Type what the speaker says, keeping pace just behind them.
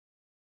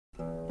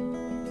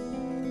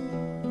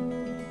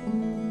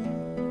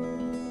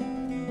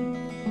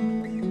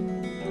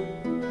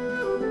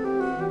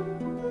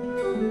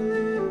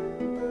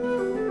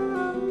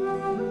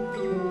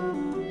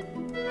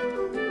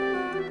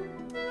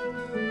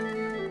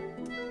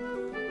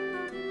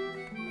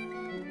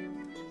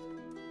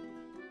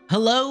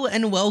Hello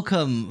and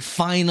welcome,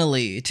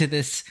 finally, to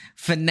this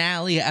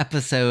finale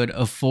episode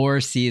of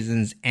 4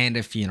 Seasons and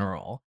a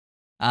Funeral.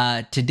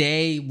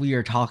 Today, we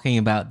are talking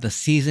about the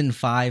Season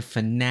 5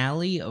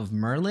 finale of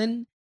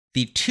Merlin,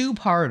 the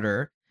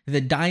two-parter, The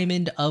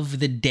Diamond of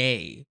the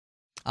Day.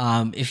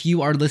 If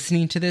you are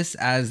listening to this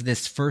as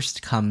this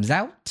first comes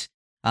out,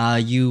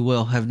 you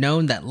will have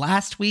known that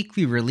last week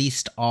we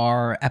released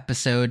our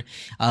episode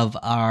of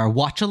our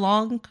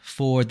watch-along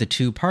for the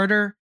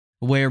two-parter,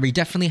 where we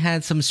definitely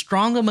had some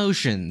strong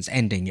emotions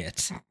ending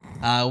it.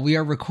 We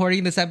are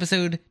recording this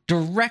episode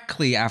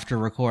directly after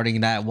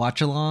recording that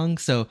watch-along,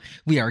 so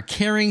we are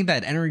carrying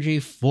that energy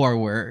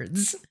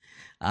forwards.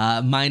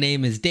 My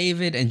name is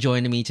David, and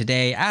joining me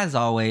today, as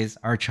always,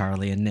 are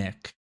Charlie and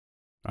Nick.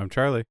 I'm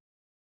Charlie.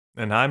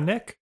 And I'm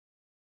Nick.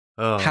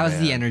 Oh, How's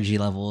man. the energy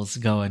levels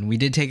going? We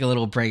did take a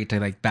little break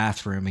to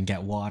bathroom and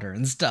get water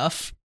and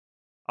stuff.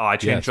 Oh, I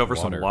changed over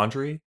water. some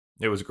laundry.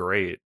 It was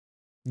great.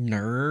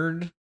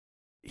 Nerd.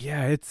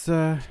 Yeah, it's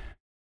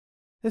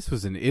this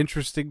was an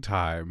interesting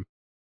time.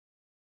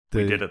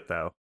 We did it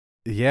though.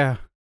 Yeah.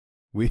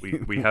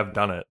 We have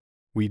done it.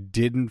 We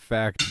did in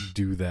fact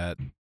do that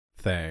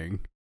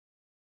thing.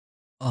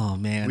 Oh,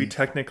 man. We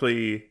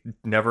technically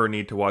never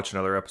need to watch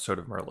another episode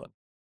of Merlin.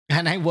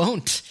 And I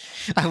won't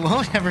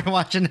ever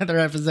watch another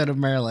episode of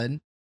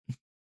Merlin.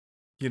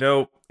 You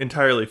know,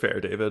 entirely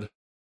fair, David.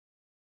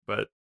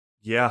 But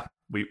yeah,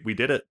 we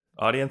did it.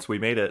 Audience, we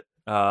made it.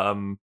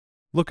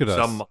 Look at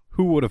us.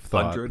 Who would have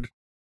thought? 100.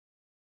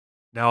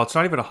 No, it's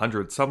not even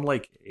 100. Some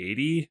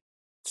 80,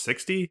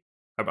 60?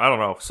 I don't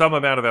know. Some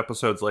amount of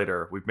episodes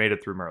later, we've made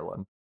it through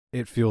Merlin.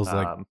 It feels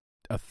like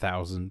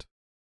 1,000.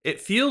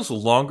 It feels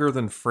longer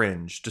than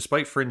Fringe,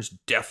 despite Fringe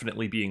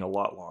definitely being a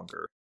lot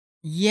longer.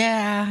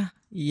 Yeah,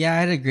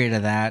 I'd agree to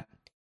that.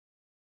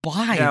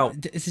 Why? Now,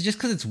 Is it just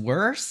because it's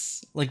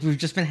worse? We've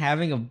just been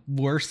having a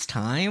worse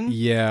time?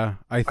 Yeah,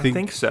 I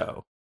think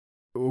so.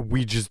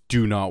 We just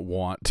do not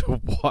want to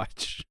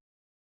watch,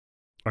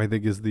 I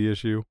think is the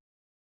issue.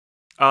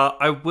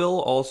 I will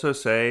also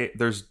say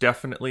there's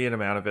definitely an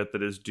amount of it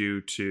that is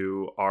due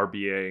to our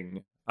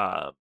being,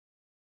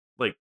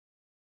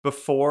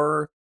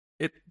 before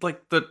it,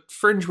 the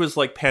Fringe was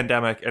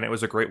pandemic, and it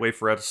was a great way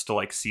for us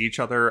to see each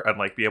other and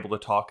be able to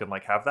talk and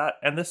have that.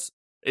 And this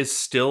is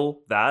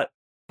still that,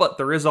 but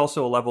there is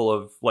also a level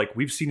of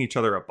we've seen each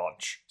other a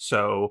bunch,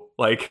 so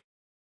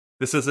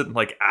this isn't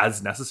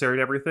as necessary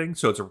to everything.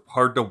 So it's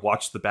hard to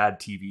watch the bad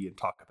TV and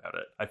talk about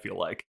it, I feel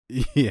like.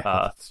 Yeah,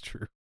 that's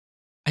true.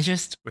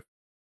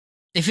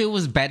 If it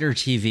was better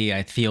TV,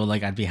 I feel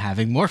like I'd be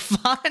having more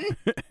fun.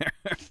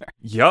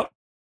 Yep.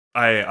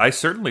 I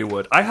certainly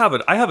would. I have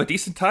a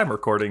decent time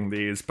recording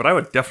these, but I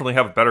would definitely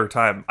have a better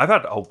time. I've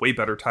had a way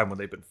better time when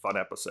they've been fun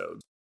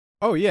episodes.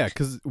 Oh yeah,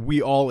 because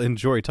we all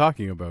enjoy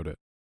talking about it.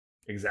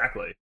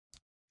 Exactly.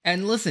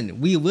 And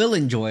listen, we will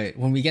enjoy it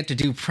when we get to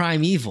do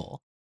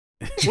Primeval.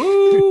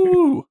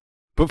 Woo!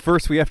 But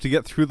first we have to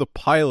get through the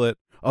pilot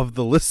of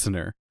The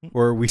Listener,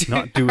 or are we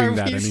not doing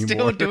that anymore?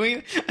 Still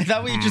doing? I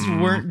thought we just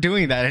weren't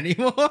doing that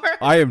anymore.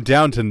 I am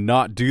down to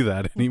not do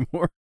that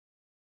anymore.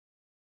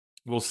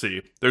 We'll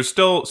see. There's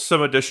still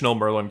some additional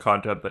Merlin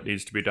content that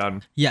needs to be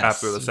done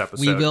after this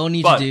episode. We will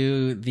need to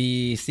do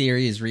the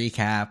series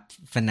recap,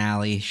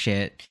 finale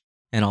shit,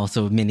 and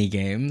also mini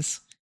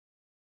games.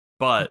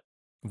 But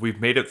we've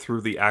made it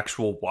through the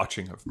actual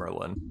watching of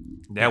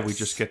Merlin. Now we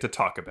just get to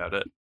talk about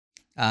it.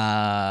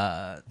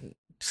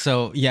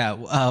 So yeah,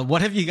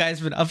 what have you guys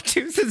been up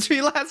to since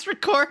we last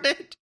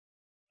recorded?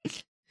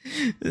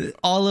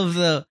 All of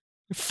the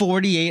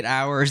 48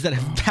 hours that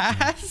have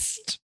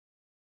passed.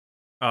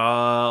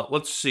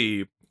 Let's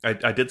see.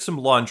 I did some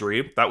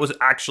laundry. That was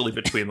actually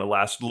between the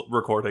last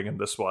recording and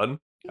this one.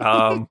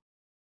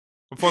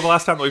 Before the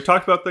last time that we've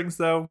talked about things,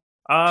 though,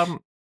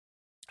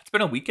 it's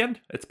been a weekend.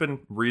 It's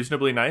been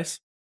reasonably nice.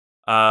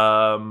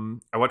 I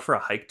went for a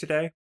hike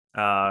today,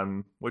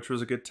 which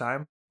was a good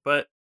time,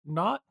 but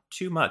not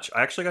too much.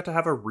 I actually got to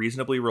have a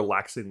reasonably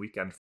relaxing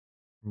weekend.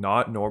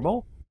 Not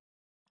normal.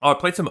 Oh, I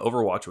played some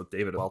Overwatch with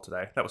David as well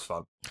today. That was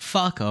fun.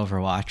 Fuck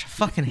Overwatch. I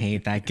fucking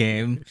hate that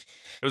game.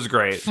 It was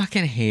great.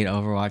 Fucking hate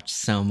Overwatch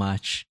so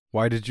much.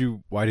 Why did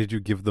you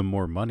give them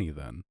more money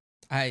then?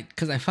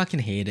 Because I fucking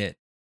hate it.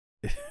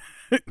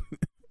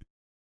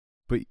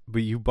 But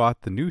you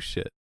bought the new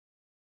shit.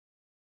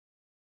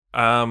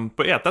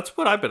 But yeah, that's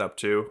what I've been up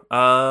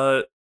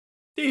to.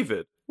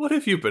 David, what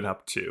have you been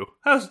up to?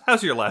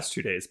 How's your last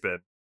 2 days been?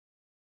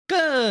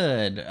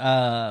 Good.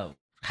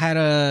 Had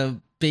a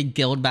big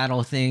guild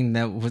battle thing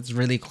that was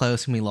really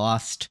close and we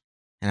lost,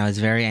 and I was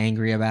very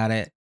angry about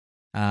it.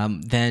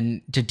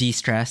 Then to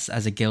de-stress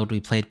as a guild, we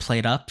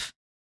played up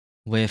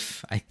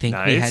with, I think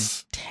we had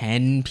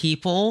 10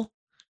 people.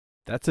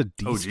 That's a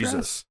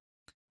de-stress?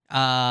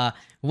 Oh, Jesus.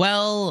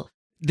 Well,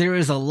 there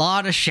was a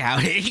lot of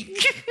shouting.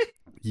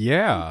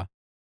 Yeah.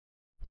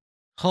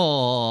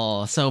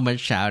 Oh, so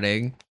much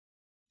shouting.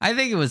 I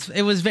think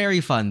it was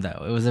very fun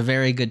though. It was a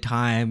very good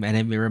time, and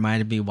it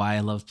reminded me why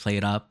I love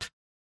Played Up,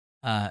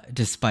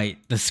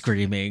 despite the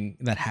screaming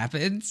that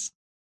happens.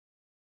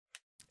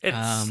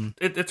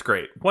 It's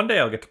great. One day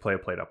I'll get to play a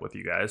Plate Up with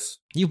you guys.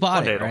 You bought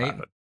One day it, it'll right?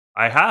 happen.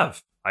 I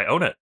have. I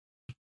own it.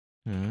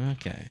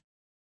 Okay.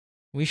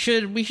 We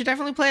should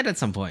definitely play it at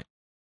some point.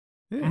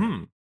 Yeah.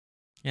 Mhm.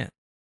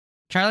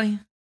 Charlie?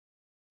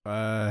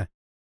 Yeah,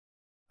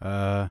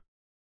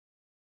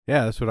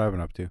 that's what I've been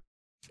up to.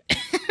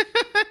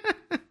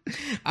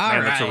 All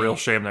Man, that's a right. real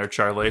shame there,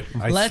 Charlie.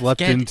 I Let's slept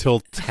get- until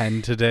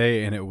 10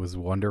 today, and it was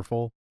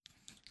wonderful.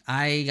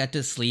 I got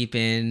to sleep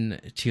in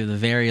to the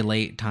very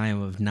late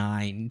time of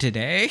 9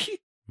 today.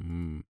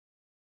 Mm.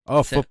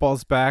 Oh, So-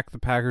 football's back. The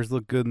Packers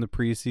look good in the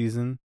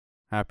preseason.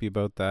 Happy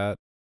about that.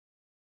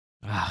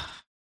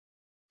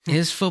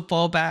 Is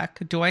football back?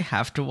 Do I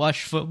have to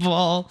watch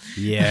football?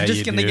 Yeah, I'm just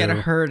you gonna get do.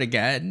 hurt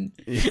again.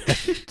 Yeah,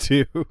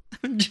 too.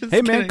 I'm just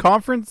Hey, man, gonna-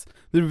 conference,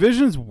 the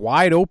division's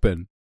wide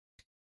open.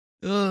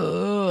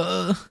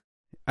 Ugh.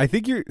 I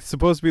think you're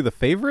supposed to be the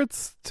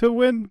favorites to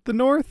win the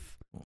North,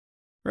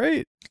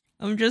 right?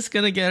 I'm just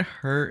gonna get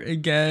hurt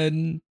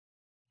again.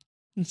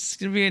 It's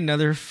gonna be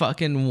another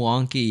fucking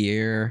wonky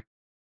year.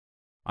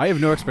 I have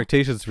no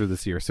expectations for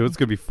this year, so it's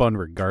going to be fun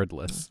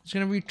regardless. It's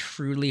gonna be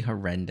truly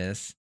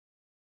horrendous.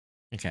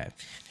 Okay.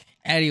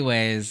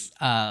 Anyways,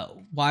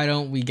 why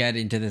don't we get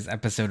into this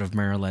episode of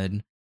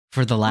Merlin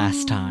for the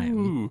last time?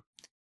 Ooh.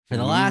 For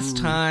the last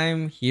Ooh.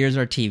 time, here's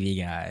our TV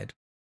guide.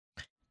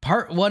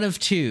 Part 1 of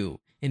 2.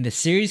 In the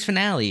series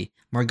finale,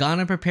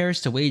 Morgana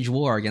prepares to wage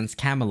war against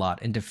Camelot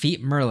and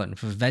defeat Merlin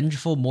with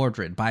vengeful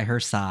Mordred by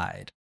her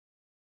side.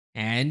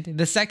 And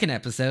the second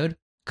episode,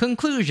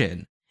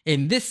 Conclusion.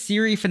 In the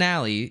series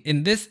finale,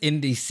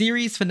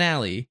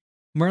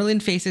 Merlin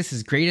faces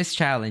his greatest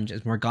challenge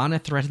as Morgana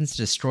threatens to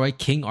destroy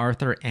King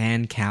Arthur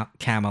and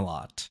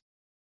Camelot.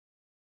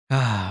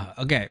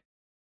 Okay.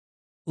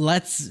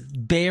 Let's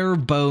bare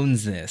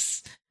bones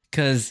this,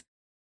 because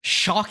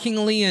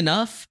shockingly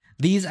enough,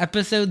 these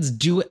episodes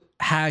do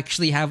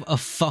actually have a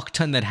fuck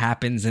ton that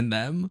happens in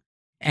them.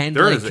 And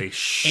There like is a A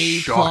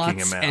shocking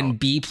plots amount. and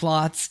B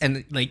plots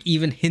and like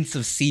even hints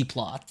of C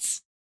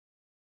plots.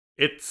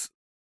 It's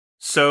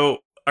so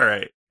all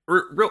right.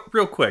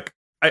 Real quick.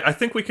 I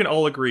think we can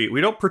all agree we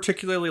don't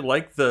particularly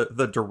like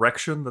the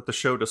direction that the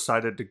show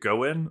decided to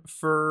go in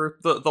for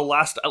the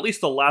last, at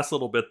least the last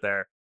little bit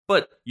there.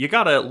 But you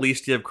gotta at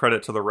least give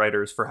credit to the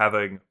writers for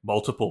having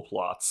multiple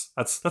plots.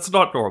 That's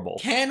not normal.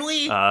 Can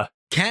we? Uh,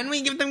 Can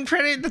we give them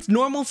credit? That's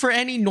normal for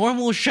any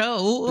normal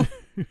show.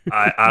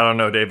 I don't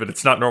know, David.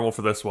 It's not normal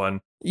for this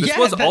one. This Yeah,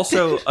 was that-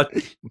 also a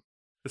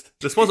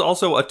this was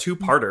also a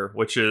two-parter,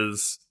 which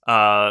is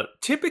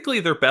typically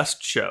their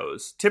best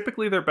shows.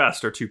 Typically their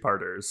best are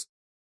two-parters.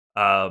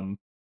 Yeah,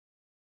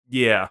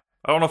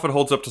 I don't know if it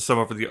holds up to some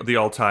of the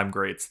all-time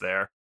greats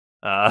there,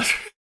 but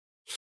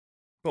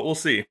we'll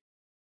see.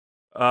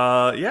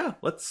 Yeah,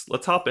 let's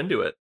hop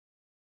into it.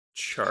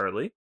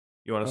 Charlie,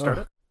 you want to start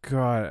it?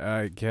 God,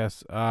 I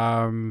guess.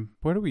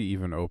 What do we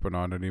even open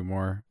on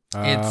anymore?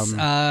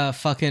 It's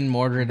fucking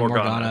Mordred and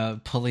Morgana.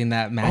 Morgana pulling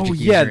that magic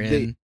yeah,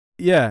 user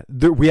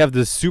in. we have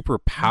this super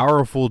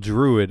powerful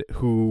druid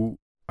who,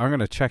 I'm going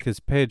to check his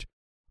page.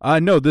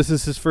 No, this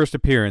is his first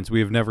appearance. We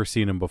have never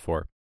seen him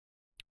before.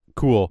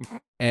 Cool.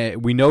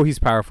 And we know he's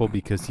powerful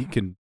because he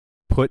can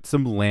put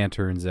some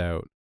lanterns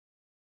out.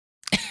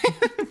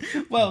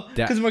 Well, That-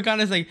 because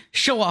Morgana's like,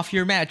 show off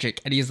your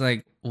magic. And he's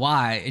like,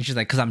 why? And she's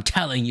like, because I'm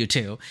telling you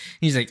to. And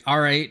he's like, all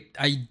right,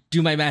 I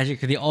do my magic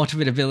for the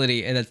ultimate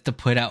ability, and that's to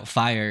put out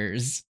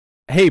fires.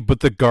 Hey, but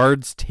the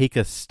guards take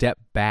a step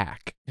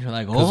back. And you're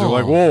like, Because oh. they're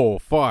like, whoa,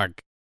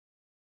 fuck.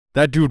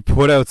 That dude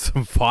put out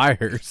some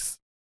fires.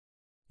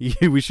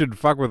 We shouldn't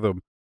fuck with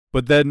him.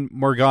 But then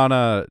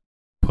Morgana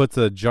puts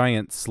a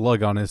giant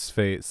slug on his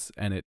face,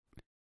 and it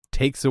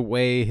takes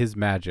away his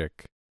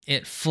magic.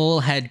 It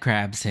full head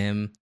crabs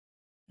him.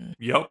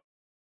 Yep,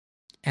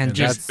 And And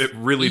just it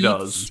really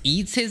does.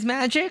 eats his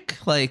magic,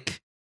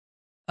 like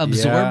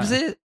absorbs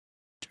it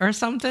or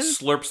something.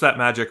 Slurps that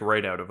magic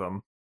right out of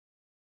him.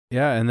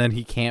 Yeah, and then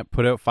he can't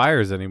put out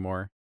fires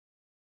anymore.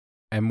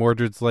 And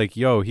Mordred's like,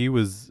 yo, he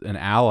was an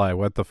ally,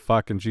 what the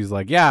fuck? And she's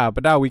like, yeah,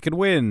 but now we can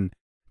win,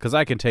 because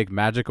I can take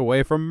magic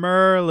away from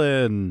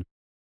Merlin.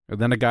 And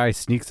then a guy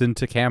sneaks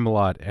into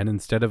Camelot, and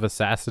instead of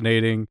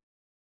assassinating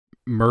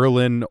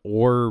Merlin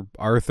or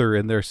Arthur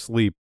in their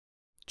sleep,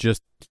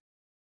 just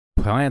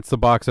plants the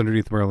box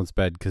underneath Merlin's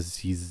bed because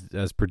he's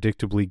as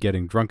predictably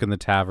getting drunk in the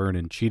tavern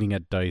and cheating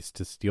at dice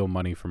to steal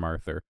money from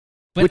Arthur.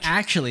 But Which-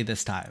 actually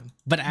this time.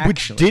 But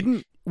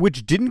actually.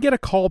 Which didn't get a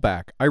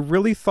callback. I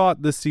really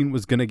thought this scene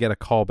was going to get a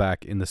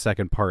callback in the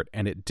second part,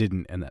 and it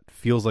didn't, and that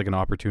feels like an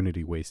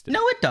opportunity wasted.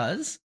 No, it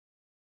does.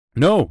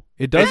 No,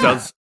 it doesn't. It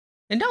does.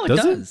 And no, it Does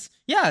it? does.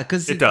 Yeah,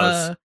 because It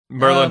does.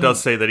 Merlin um,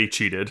 does say that he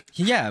cheated.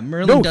 Yeah,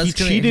 Merlin No, does. he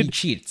 'cause cheated- He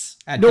cheats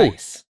at No.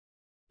 dice.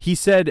 He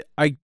said,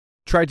 I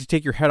tried to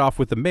take your head off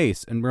with a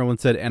mace, and Merlin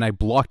said, and I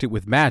blocked it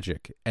with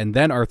magic. And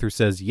then Arthur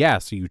says, yeah,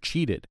 so you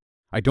cheated.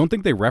 I don't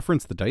think they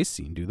reference the dice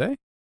scene, do they?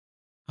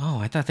 Oh,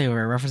 I thought they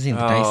were referencing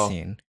the Oh. dice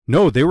scene.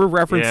 No, they were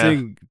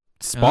referencing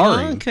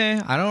sparring. Oh,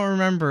 okay, I don't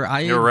remember.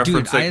 They were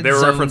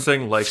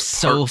referencing like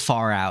so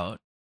far out.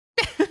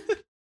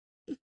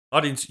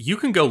 Audience, you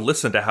can go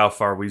listen to how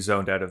far we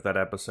zoned out of that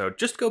episode.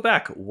 Just go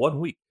back 1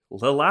 week.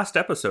 The last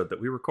episode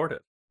that we recorded.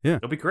 Yeah.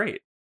 It'll be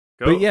great.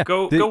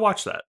 Go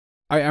watch that.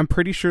 I'm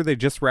pretty sure they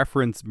just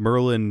referenced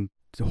Merlin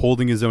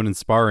holding his own in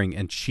sparring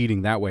and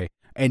cheating that way.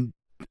 And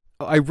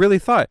I really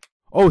thought,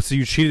 oh, so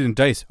you cheated in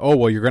dice. Oh,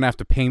 well, you're going to have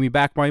to pay me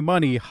back my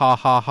money. Ha,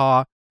 ha,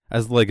 ha.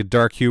 As like a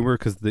dark humor,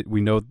 because we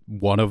know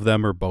one of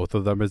them or both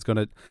of them is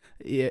going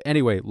to...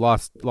 Anyway,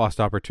 lost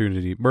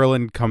opportunity.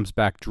 Merlin comes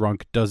back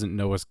drunk, doesn't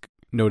notice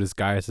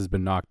Gaius has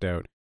been knocked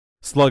out.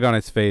 Slug on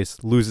his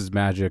face, loses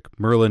magic.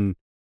 Merlin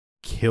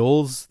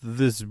kills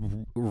this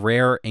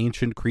rare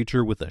ancient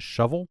creature with a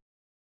shovel.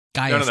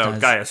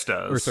 Gaius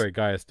does. Or sorry,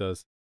 Gaius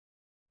does.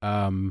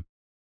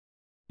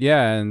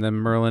 Yeah, and then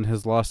Merlin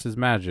has lost his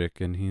magic,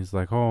 and he's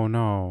like, "Oh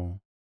no,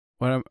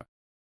 what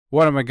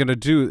am I gonna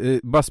do?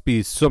 It must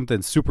be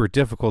something super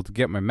difficult to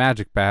get my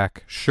magic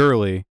back.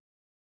 Surely,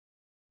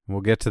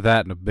 we'll get to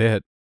that in a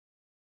bit,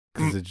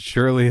 because it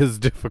surely is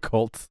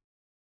difficult."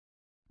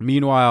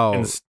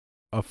 Meanwhile,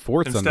 a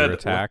fort's under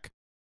attack.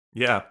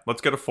 Yeah,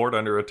 let's get a fort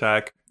under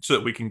attack so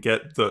that we can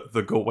get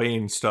the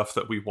Gawain stuff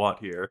that we want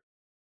here.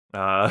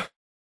 Well,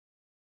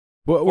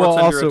 under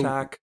also,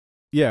 attack.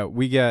 Yeah,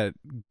 we get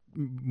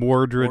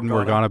Mordred and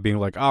Morgana being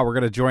like, "Oh, we're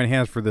gonna join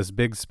hands for this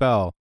big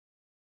spell,"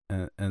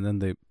 and then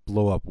they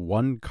blow up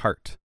one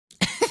cart.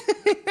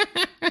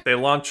 They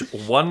launch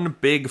one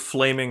big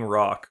flaming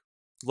rock,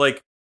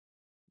 like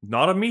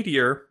not a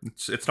meteor.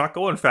 It's not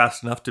going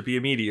fast enough to be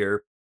a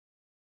meteor.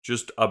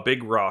 Just a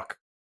big rock.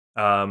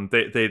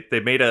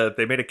 They made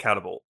a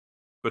catapult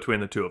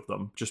between the two of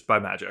them just by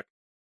magic.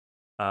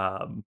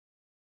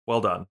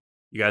 Well done,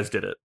 you guys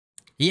did it.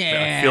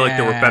 Yeah, I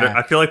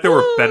feel like there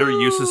were better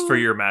uses for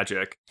your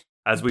magic,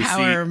 as we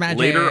see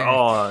later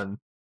on.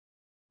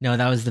 No,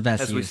 that was the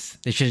best use.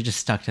 They should have just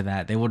stuck to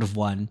that. They would have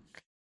won.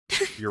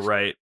 You're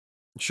right.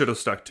 Should have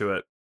stuck to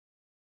it.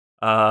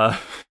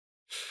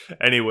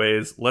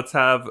 Anyways, let's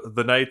have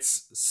the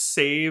knights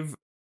save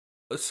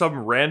some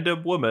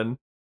random woman.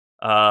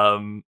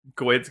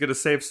 Gawain's gonna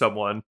save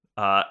someone,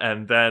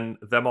 and then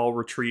them all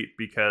retreat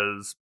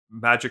because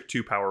magic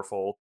too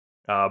powerful.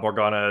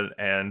 Morgana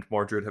and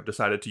Mordred have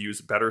decided to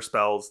use better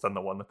spells than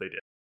the one that they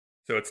did.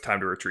 So it's time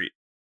to retreat.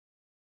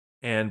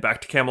 And back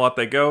to Camelot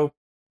they go.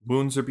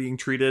 Wounds are being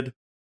treated.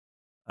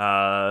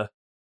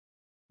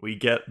 We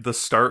get the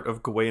start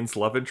of Gawain's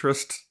love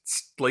interest,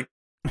 like,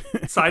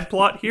 side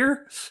plot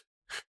here.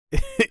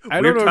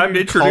 I don't know if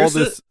you call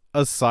this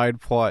a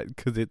side plot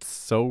because it's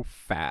so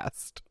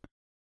fast.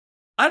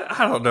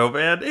 I don't know,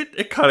 man.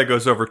 It kind of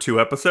goes over 2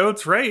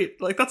 episodes, right?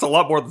 Like, that's a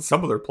lot more than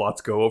some of their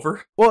plots go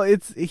over. Well,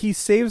 he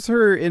saves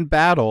her in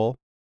battle,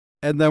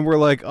 and then we're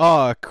like,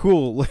 oh,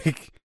 cool.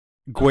 Like,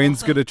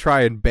 Gawain's gonna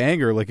try and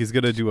bang her, like he's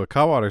gonna do a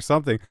come-out or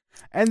something.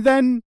 And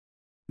then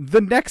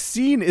the next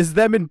scene is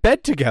them in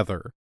bed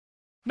together.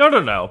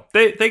 No.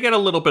 They get a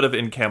little bit of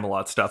in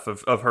Camelot stuff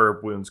of her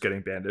wounds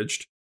getting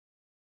bandaged.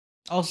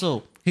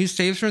 Also, he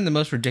saves her in the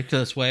most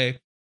ridiculous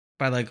way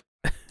by, like,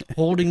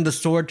 holding the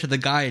sword to the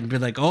guy and be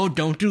like, "Oh,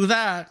 don't do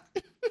that."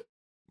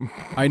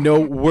 I know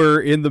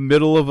we're in the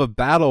middle of a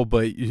battle,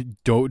 but you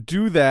don't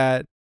do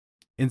that.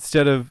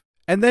 Instead of,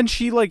 and then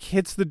she like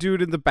hits the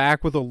dude in the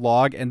back with a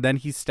log, and then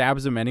he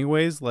stabs him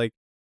anyways. Like,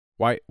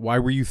 why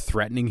were you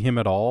threatening him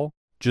at all?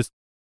 Just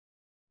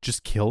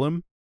kill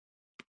him.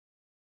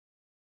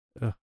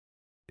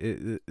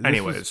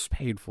 Anyways, was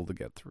painful to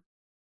get through.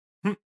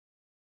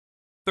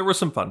 There were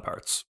some fun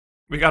parts.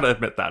 We gotta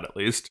admit that, at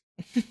least.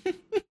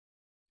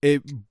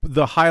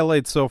 The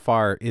highlight so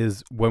far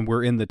is when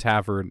we're in the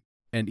tavern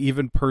and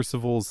even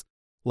Percival's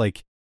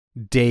like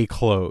day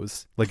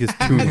clothes, like his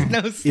tunic,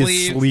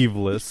 is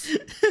sleeveless.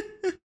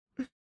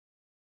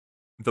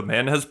 The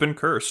man has been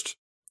cursed.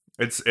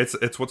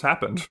 It's what's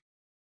happened.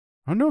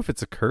 I don't know if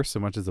it's a curse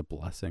so much as a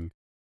blessing.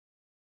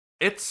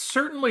 It's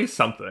certainly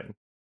something.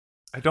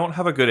 I don't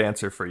have a good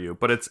answer for you,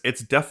 but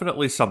it's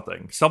definitely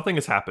something. Something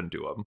has happened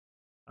to him.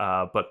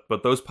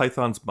 But those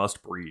pythons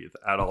must breathe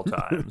at all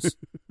times.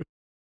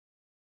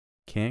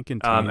 Can't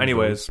contain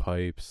those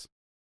pipes.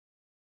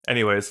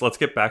 Anyways, let's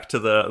get back to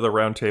the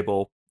round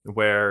table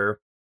where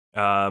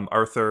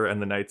Arthur and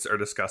the knights are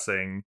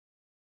discussing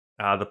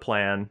the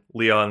plan.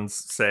 Leon's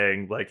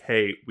saying, like,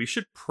 hey, we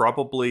should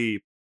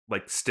probably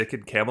like stick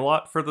in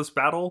Camelot for this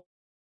battle.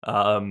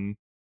 We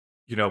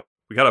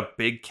got a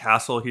big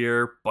castle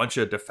here, bunch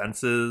of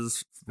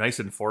defenses, nice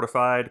and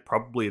fortified,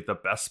 probably the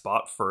best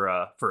spot for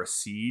a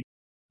siege.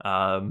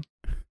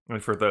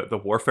 For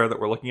the warfare that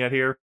we're looking at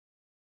here.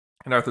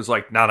 And Arthur's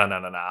like, nah.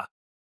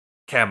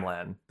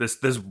 Camlan,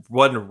 this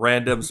one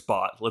random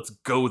spot. Let's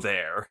go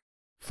there.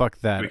 Fuck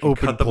that. We can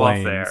cut them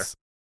off there.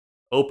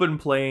 Open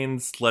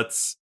plains.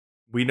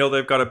 We know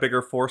they've got a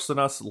bigger force than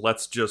us.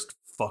 Let's just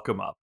fuck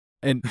them up.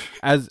 And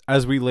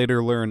as we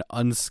later learn,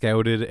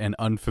 unscouted and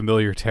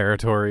unfamiliar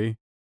territory.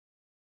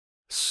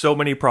 So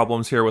many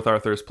problems here with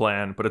Arthur's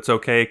plan, but it's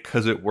okay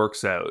because it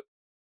works out.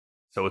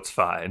 So it's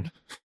fine.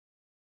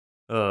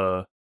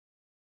 So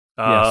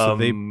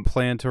they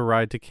plan to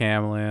ride to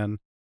Camlan,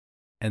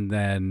 and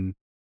then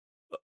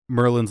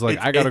Merlin's like,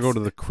 I gotta go it's-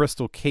 to the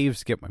crystal caves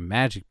to get my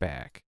magic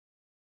back.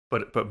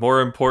 But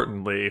more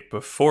importantly,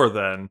 before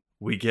then,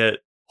 we get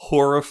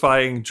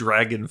horrifying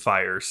dragon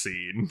fire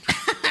scene.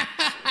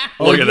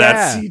 Look at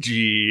that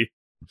CG.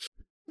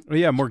 Oh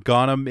yeah,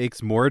 Morgana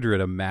makes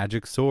Mordred a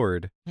magic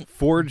sword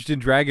forged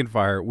in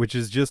dragonfire, which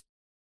is just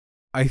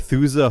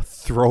Aithusa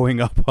throwing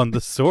up on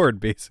the sword,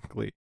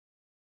 basically.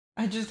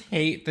 I just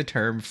hate the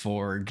term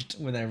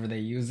forged whenever they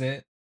use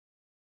it.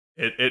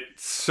 It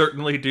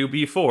certainly do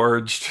be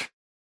forged.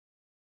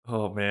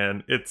 Oh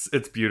man, it's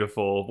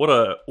beautiful. What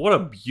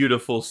a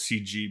beautiful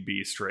CG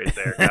beast right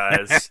there,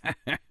 guys.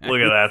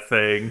 Look at that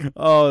thing.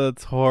 Oh,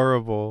 that's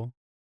horrible.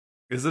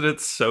 Isn't it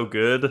so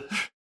good?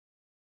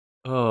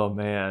 Oh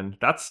man,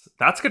 that's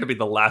gonna be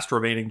the last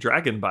remaining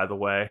dragon, by the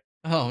way.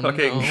 Oh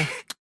Fucking no.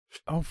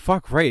 Oh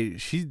fuck, right.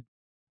 She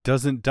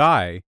doesn't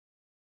die.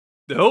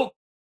 nope.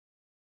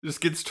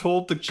 Just gets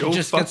told to She go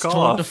just fuck gets off.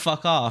 told to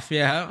fuck off,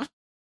 yeah.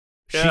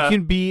 Yeah. She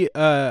can be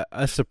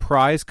a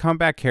surprise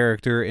comeback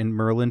character in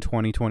Merlin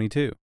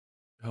 2022.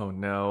 Oh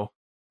no.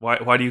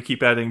 Why do you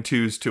keep adding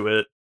twos to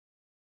it?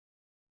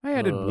 I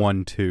added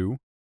 1-2.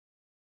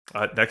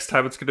 Next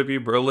time it's gonna be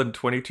Merlin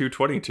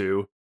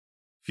 2222.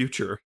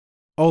 Future.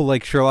 Oh,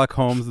 like Sherlock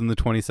Holmes in the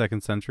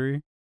 22nd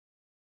century?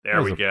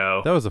 There we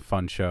go. That was a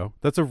fun show.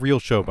 That's a real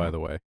show, by the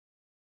way.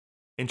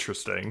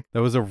 Interesting.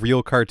 That was a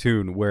real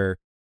cartoon where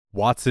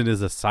Watson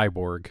is a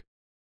cyborg.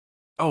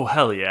 Oh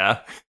hell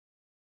yeah.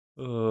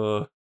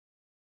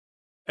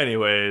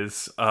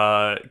 Anyways,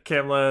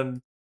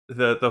 Camlan,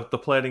 the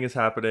planning is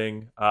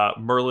happening.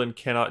 Merlin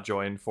cannot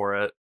join for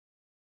it.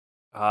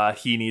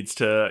 He needs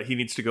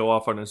to go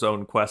off on his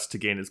own quest to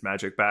gain his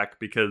magic back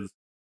because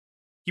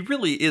he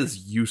really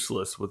is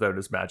useless without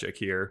his magic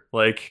here.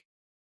 Like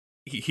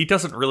he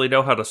doesn't really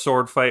know how to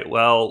sword fight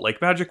well.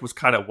 Like magic was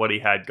kind of what he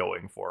had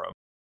going for him.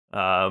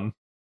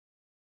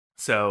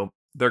 So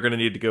they're gonna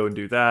need to go and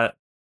do that.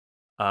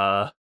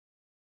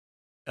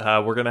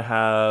 We're gonna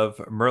have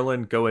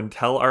Merlin go and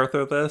tell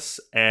Arthur this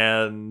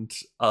and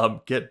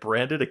get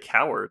branded a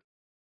coward,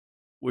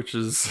 which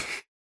is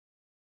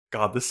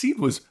God. The scene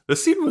was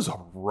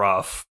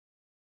rough.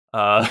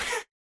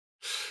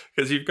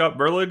 Because you've got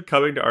Merlin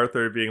coming to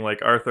Arthur being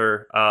like,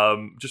 Arthur,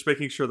 just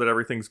making sure that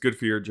everything's good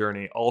for your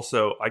journey.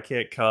 Also, I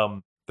can't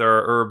come. There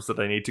are herbs that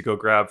I need to go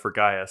grab for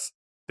Gaius.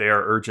 They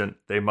are urgent.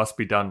 They must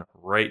be done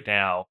right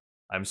now.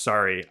 I'm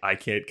sorry, I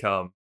can't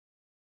come.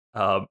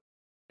 And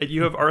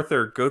you have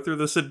Arthur go through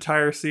this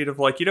entire scene of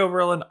like,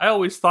 Merlin, I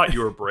always thought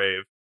you were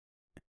brave.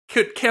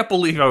 Can't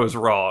believe I was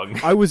wrong.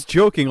 I was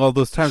joking all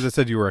those times I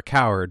said you were a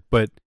coward,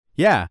 but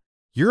yeah,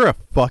 you're a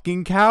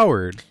fucking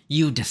coward.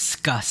 You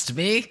disgust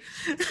me.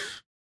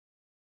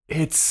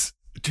 It's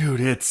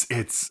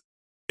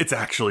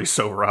actually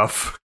so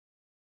rough.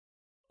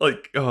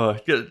 Like,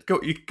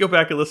 you go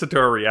back and listen to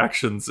our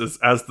reactions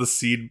as the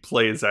scene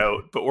plays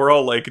out, but we're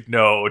all like,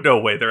 no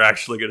way, they're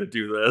actually gonna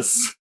do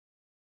this.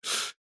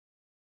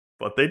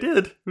 But they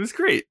did. It was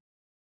great.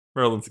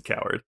 Merlin's a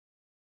coward.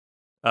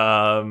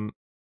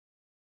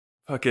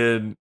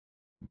 Fucking,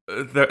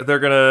 they're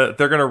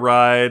gonna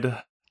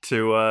ride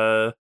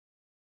to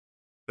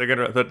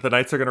the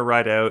knights are gonna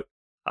ride out.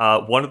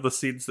 One of the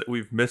scenes that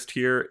we've missed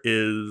here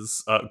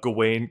is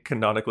Gawain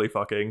canonically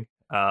fucking.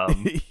 Yeah.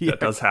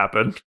 That does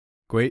happen.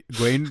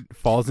 Gawain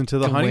falls into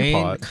the honey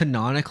Gawain pot.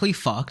 canonically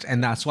fucked,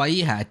 and that's why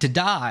he had to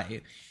die.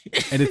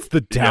 And it's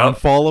the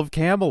downfall of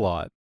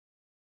Camelot.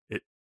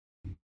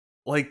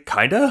 Like,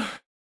 kinda?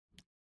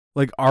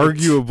 Like,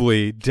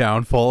 arguably,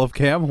 downfall of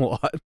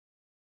Camelot.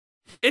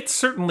 It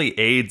certainly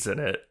aids in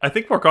it. I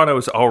think Morgana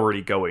was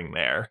already going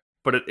there,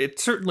 but it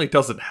certainly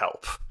doesn't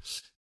help.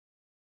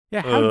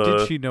 Yeah, how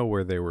did she know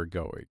where they were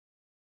going?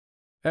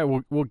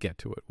 We'll get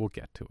to it. We'll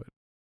get to it.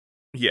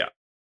 Yeah.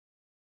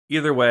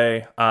 Either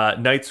way,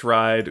 Knights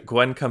ride.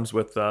 Gwen comes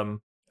with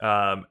them,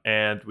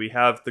 and we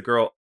have the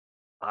girl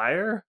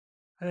Ire,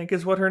 I think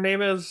is what her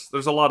name is.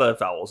 There's a lot of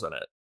vowels in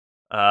it.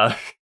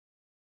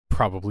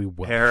 Probably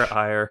Welsh. Hair,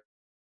 Ire.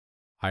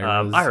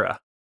 Ira.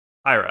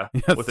 Yeah,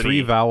 with 3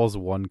 an E. vowels,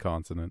 1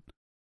 consonant.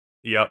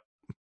 Yep.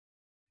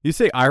 You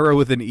say Ira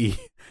with an E,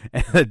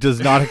 and it does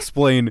not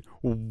explain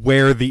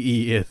where the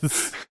E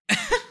is.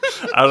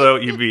 I don't know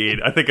what you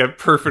mean. I think I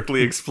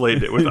perfectly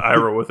explained it with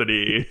Ira with an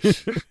E.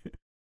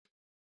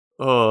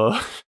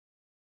 Oh.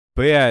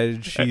 But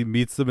yeah, she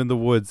meets them in the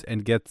woods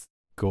and gets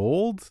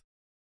gold?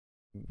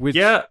 Which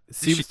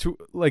seems to,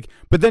 like,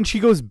 but then she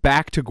goes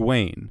back to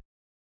Gawain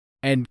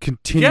and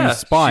continues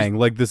spying.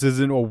 Like, this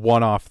isn't a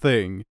one-off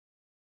thing.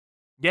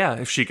 Yeah,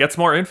 if she gets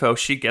more info,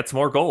 she gets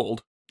more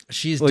gold.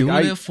 She's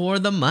doing it for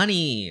the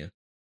money.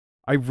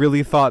 I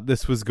really thought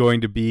this was going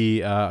to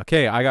be,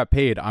 okay, I got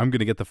paid. I'm going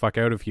to get the fuck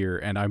out of here,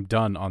 and I'm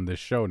done on this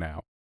show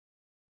now.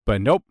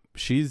 But nope,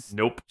 she's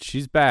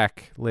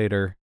back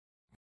later.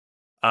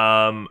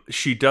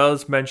 She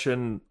does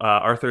mention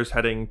Arthur's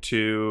heading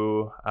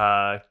to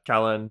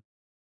Callan,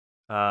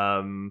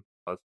 but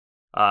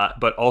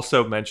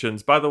also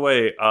mentions, by the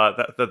way,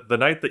 that the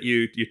night that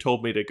you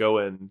told me to go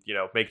and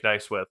make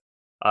nice with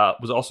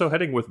was also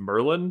heading with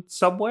Merlin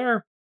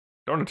somewhere.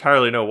 Don't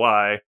entirely know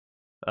why.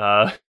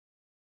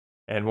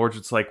 And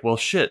Mordred's like, well,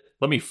 shit,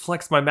 let me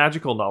flex my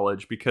magical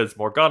knowledge, because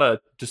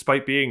Morgana,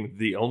 despite being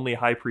the only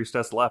high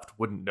priestess left,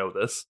 wouldn't know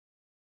this.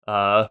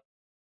 And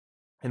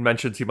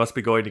mentions he must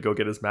be going to go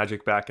get his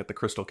magic back at the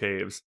Crystal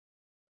Caves.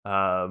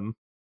 And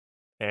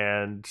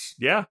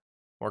yeah,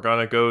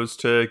 Morgana goes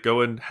to go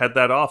and head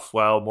that off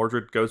while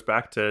Mordred goes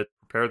back to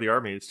prepare the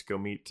armies to go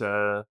meet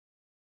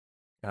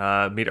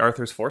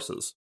Arthur's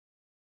forces.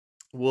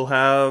 We'll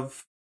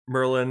have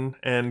Merlin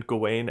and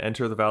Gawain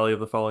enter the Valley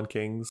of the Fallen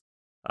Kings.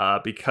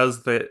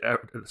 Because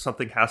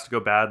something has to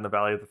go bad in the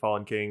Valley of the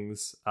Fallen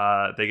Kings,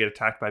 they get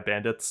attacked by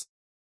bandits,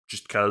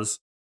 just cause.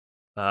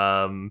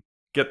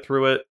 Get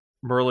through it.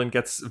 Merlin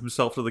gets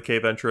himself to the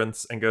cave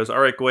entrance and goes, "All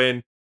right,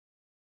 Gawain,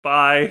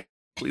 bye.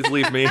 Please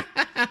leave me.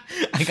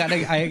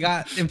 I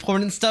got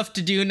important stuff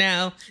to do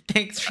now.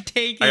 Thanks for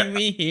taking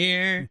me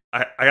here.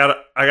 I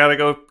gotta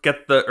go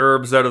get the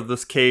herbs out of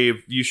this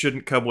cave. You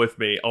shouldn't come with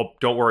me.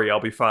 Don't worry, I'll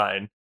be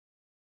fine."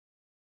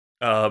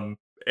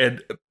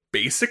 And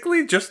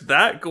basically just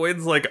that.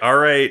 Gawain's like, "All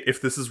right,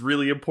 if this is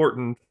really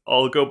important,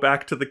 I'll go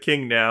back to the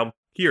king now.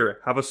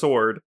 Here, have a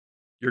sword.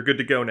 You're good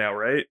to go now,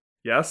 right?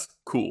 Yes?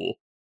 Cool."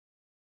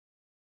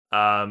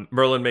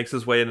 Merlin makes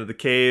his way into the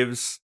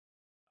caves.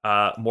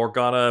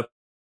 Morgana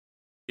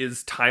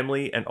is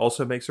timely and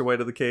also makes her way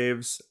to the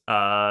caves.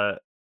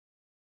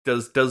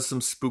 Does some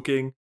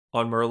spooking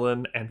on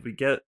Merlin, and we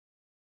get,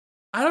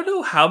 I don't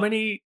know how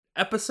many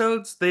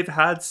episodes they've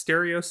had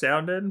stereo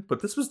sound in,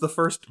 but this was the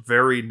first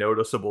very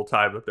noticeable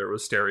time that there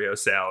was stereo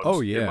sound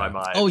in my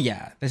mind. Oh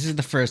yeah, this is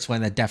the first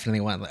one that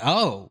definitely went like,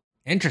 oh,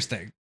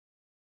 interesting.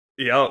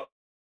 Yeah.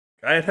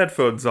 I had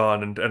headphones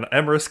on, and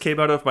Emerus came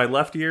out of my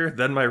left ear,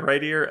 then my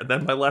right ear, and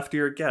then my left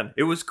ear again.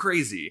 It was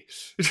crazy.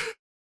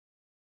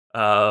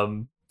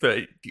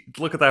 But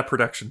look at that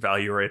production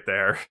value right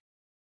there.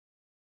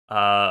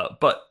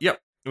 But yep,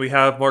 we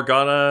have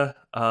Morgana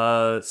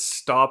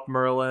stop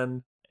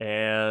Merlin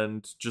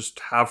and just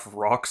have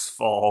rocks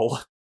fall.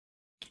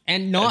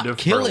 And not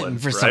kill him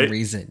for some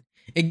reason.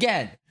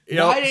 Again,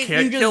 why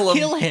didn't you just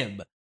kill him?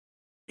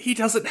 He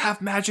doesn't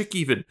have magic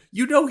even.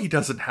 You know he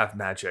doesn't have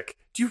magic.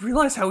 Do you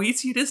realize how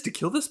easy it is to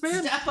kill this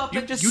man? Step up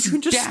and just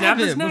stab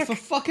him with a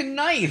fucking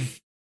knife.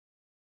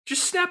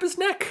 Just snap his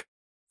neck.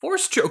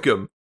 Force choke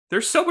him.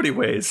 There's so many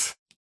ways.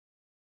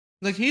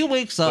 Like, he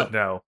wakes up, but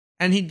no.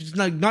 And he's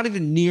like not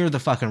even near the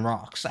fucking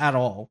rocks at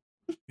all.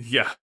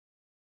 Yeah.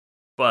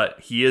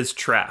 But he is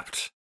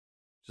trapped.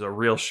 Which is a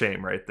real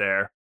shame right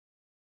there.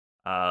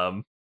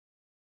 We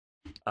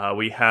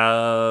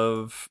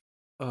have...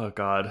 Oh,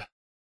 God.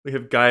 We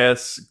have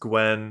Gaius,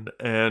 Gwen,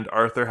 and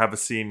Arthur have a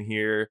scene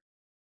here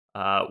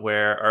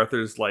where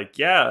Arthur's like,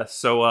 yeah,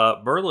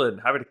 so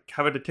Merlin,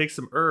 having to take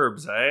some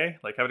herbs, eh?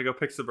 Like, having to go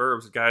pick some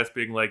herbs. Gaius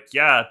being like,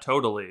 yeah,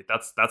 totally.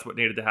 That's what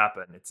needed to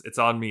happen. It's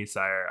on me,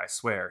 sire. I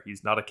swear.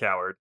 He's not a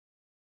coward.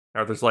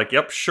 Arthur's like,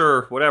 yep,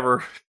 sure,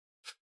 whatever.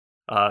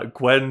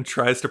 Gwen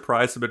tries to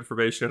pry some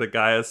information out of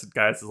Gaius, and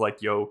Gaius is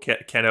like, yo,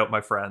 can't out my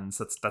friends.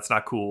 That's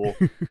not cool.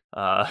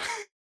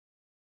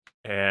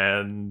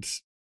 And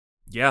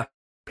yeah.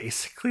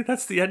 Basically,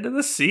 that's the end of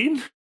the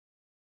scene.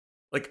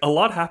 Like, a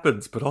lot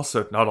happens, but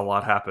also not a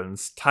lot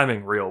happens.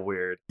 Timing real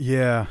weird.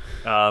 Yeah.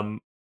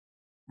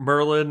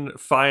 Merlin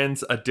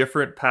finds a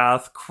different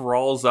path,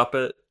 crawls up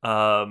it.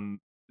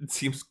 It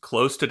seems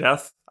close to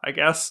death, I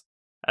guess,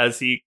 as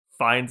he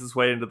finds his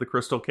way into the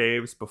Crystal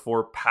Caves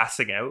before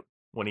passing out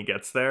when he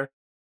gets there.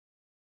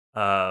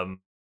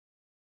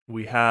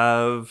 We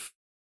have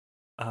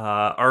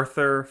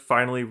Arthur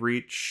finally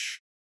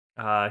reach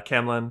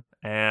Camlin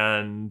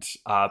and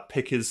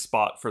pick his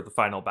spot for the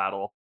final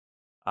battle.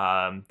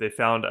 They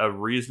found a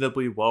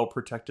reasonably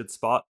well-protected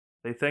spot,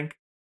 they think.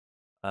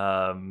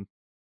 So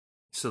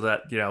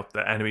that,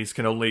 the enemies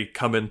can only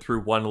come in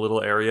through one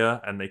little area,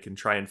 and they can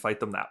try and fight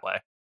them that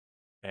way.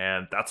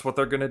 And that's what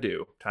they're gonna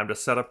do. Time to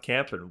set up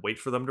camp and wait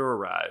for them to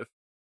arrive.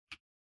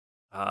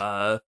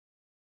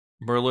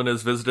 Merlin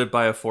is visited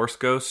by a Force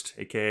Ghost,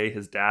 aka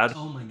his dad.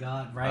 Oh my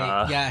god,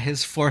 right. Yeah,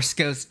 his Force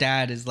Ghost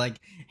dad is like,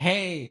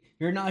 hey,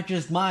 you're not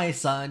just my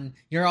son,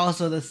 you're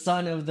also the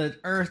son of the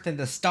earth and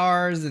the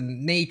stars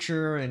and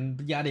nature and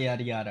yada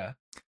yada yada.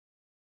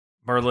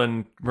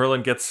 Merlin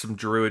gets some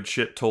druid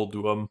shit told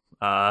to him.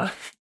 And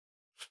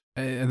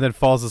then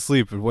falls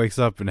asleep and wakes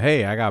up and,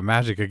 hey, I got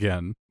magic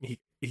again. He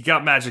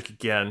got magic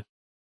again.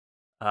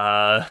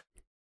 In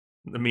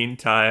the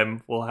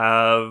meantime, we'll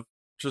have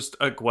just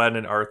a Gwen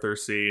and Arthur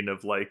scene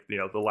of, like,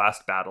 the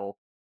last battle.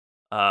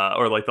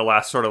 Or, like, the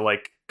last sort of,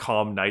 like,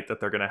 calm night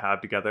that they're gonna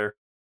have together.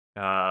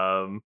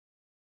 And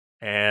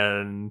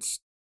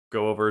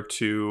go over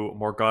to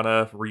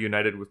Morgana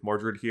reunited with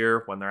Mordred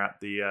here when they're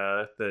at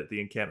the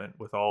encampment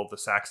with all the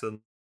Saxons.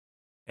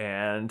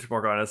 And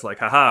Morgana's like,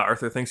 haha,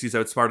 Arthur thinks he's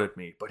outsmarted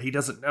me, but he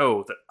doesn't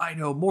know that I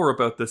know more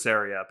about this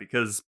area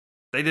because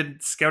they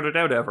didn't scout it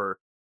out ever.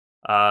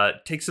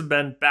 Take some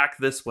men back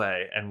this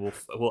way, and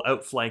we'll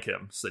outflank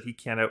him so that he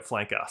can't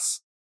outflank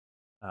us.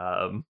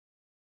 And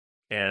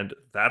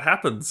that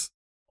happens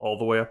all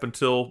the way up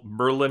until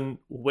Merlin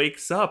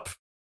wakes up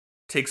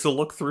takes a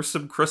look through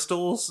some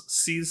crystals,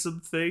 sees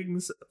some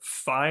things,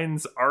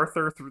 finds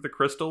Arthur through the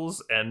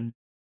crystals, and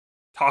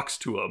talks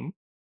to him.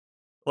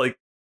 Like,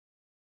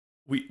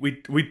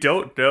 we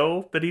don't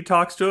know that he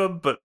talks to him,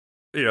 but,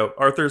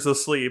 Arthur's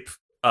asleep.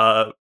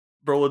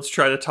 Merlin's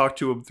trying to talk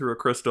to him through a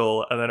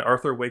crystal, and then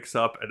Arthur wakes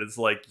up and is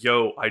like,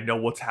 yo, I know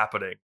what's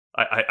happening.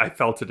 I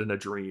felt it in a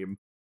dream.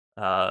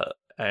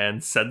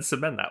 And sends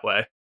some men that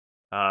way.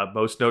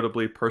 Most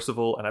notably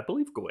Percival and I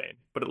believe Gawain,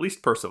 but at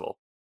least Percival.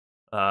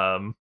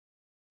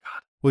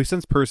 Well, he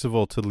sends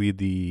Percival to lead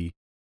the...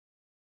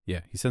 Yeah,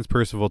 he sends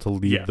Percival to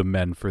lead the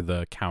men for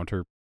the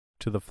counter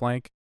to the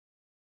flank.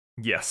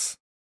 Yes.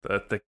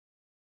 The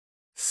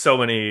so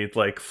many,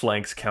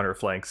 flanks, counter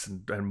flanks,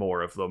 and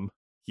more of them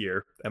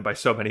here. And by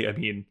so many, I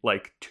mean,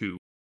 2.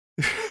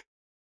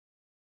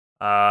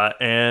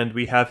 And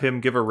we have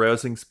him give a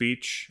rousing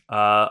speech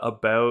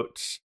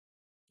about...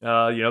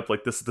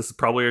 this is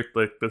probably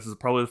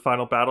the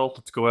final battle.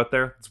 Let's go out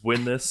there. Let's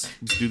win this.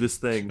 Let's do this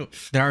thing.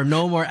 There are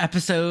no more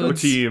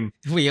episodes. Go team.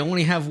 We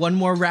only have one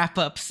more wrap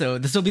up, so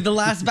this will be the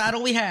last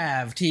battle we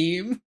have,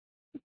 team.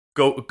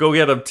 Go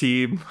get him,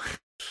 team.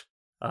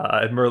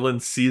 And Merlin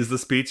sees the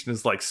speech and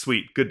is like,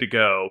 sweet, good to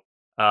go.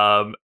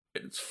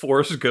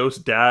 Forest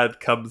Ghost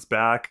Dad comes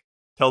back,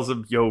 tells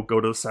him, yo,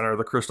 go to the center of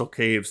the Crystal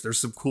Caves. There's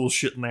some cool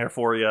shit in there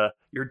for you.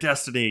 Your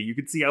destiny. You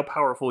can see how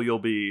powerful you'll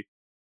be.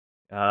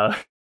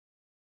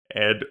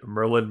 And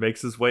Merlin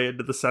makes his way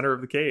into the center of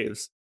the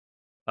caves.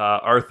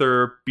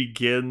 Arthur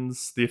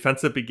begins, the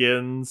offensive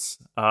begins.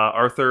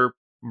 Arthur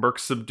murks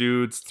some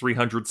dudes,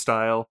 300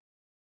 style.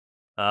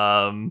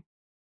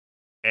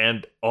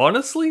 And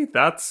honestly,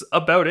 that's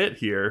about it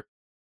here.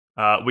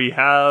 We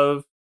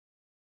have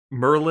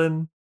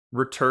Merlin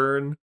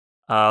return,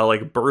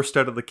 burst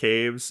out of the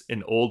caves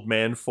in old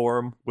man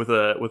form with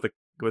a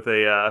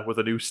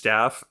new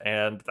staff,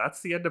 and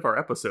that's the end of our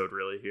episode,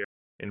 really, here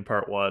in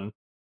part 1.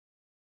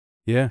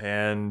 Yeah.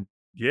 And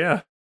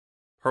yeah,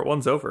 part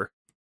 1's over.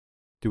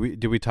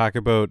 Did we talk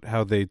about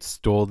how they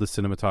stole the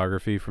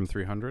cinematography from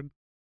 300?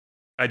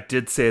 I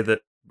did say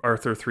that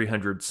Arthur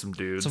 300 some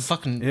dudes. Some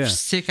fucking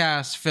sick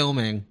ass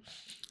filming.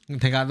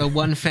 They got the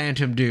one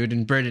phantom dude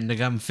in Britain to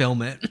come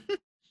film it.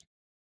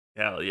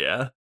 Hell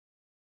yeah.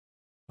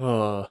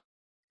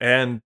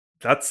 And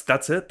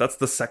that's it. That's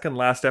the second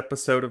last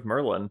episode of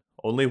Merlin.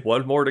 Only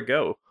one more to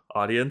go,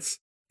 audience.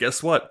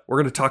 Guess what? We're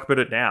going to talk about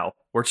it now.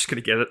 We're just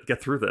going to get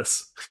through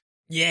this.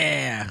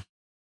 Yeah.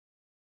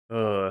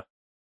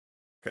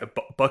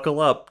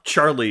 Buckle up.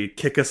 Charlie,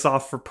 kick us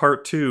off for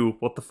part 2.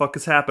 What the fuck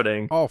is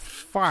happening? Oh,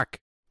 fuck.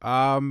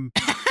 I've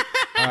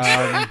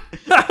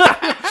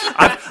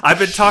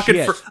been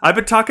talking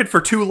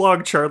for too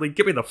long, Charlie.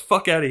 Get me the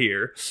fuck out of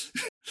here.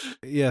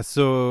 Yeah,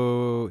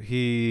 so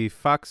he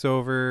fucks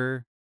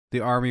over the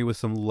army with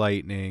some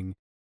lightning,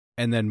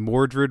 and then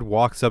Mordred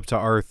walks up to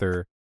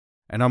Arthur,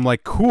 and I'm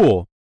like,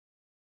 cool.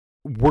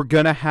 We're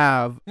gonna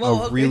have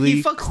a really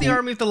he fucks the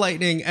army with the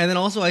lightning, and then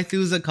also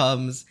Aithusa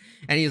comes,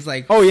 and he's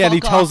like, oh yeah, and he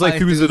tells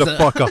Aithusa to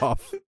fuck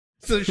off.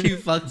 So she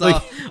fucks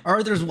off.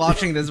 Arthur's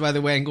watching this, by the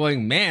way, and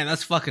going, man,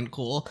 that's fucking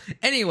cool.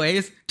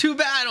 Anyways, to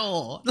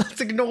battle! Let's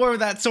ignore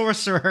that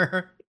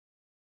sorcerer.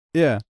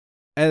 Yeah.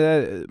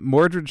 And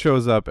Mordred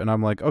shows up, and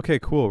I'm like, okay,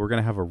 cool. We're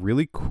going to have a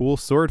really cool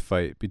sword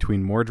fight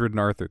between Mordred and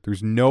Arthur.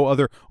 There's no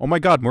other... Oh my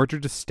god,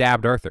 Mordred just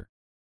stabbed Arthur.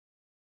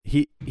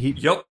 He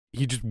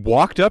just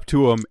walked up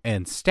to him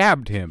and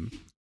stabbed him.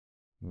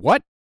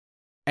 What?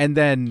 And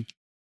then,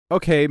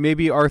 okay,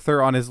 maybe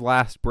Arthur on his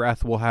last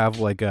breath will have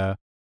like a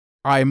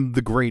I'm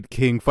the great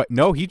king fight.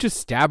 No, he just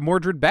stabbed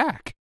Mordred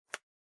back.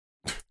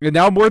 And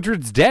now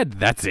Mordred's dead.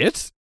 That's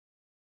it?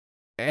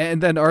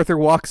 And then Arthur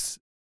walks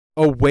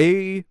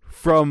away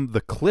from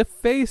the cliff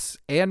face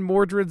and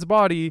Mordred's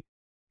body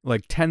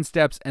like 10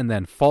 steps and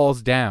then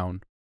falls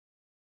down.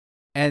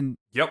 And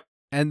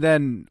And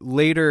then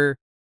later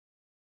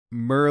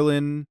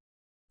Merlin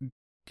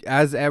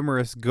as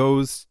Emerus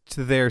goes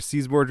to there,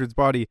 sees Mordred's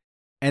body,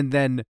 and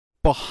then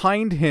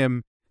behind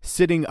him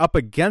sitting up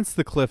against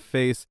the cliff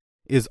face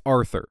is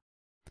Arthur.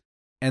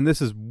 And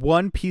this is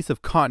one piece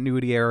of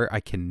continuity error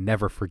I can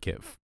never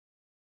forgive.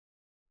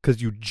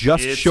 Because you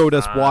just showed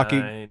us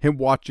walking in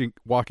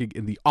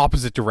the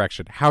opposite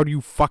direction. How do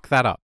you fuck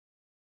that up?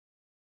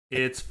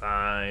 It's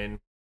fine.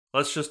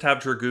 Let's just have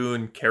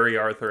Dragoon carry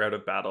Arthur out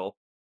of battle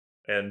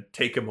and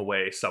take him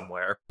away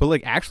somewhere. But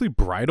like actually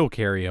bridal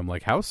carry him.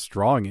 Like how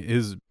strong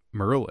is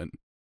Merlin?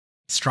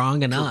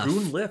 Strong enough.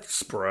 Dragoon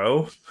lifts,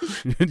 bro.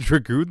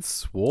 Dragoon's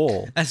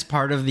swole. As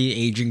part of the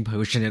aging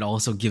potion, it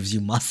also gives you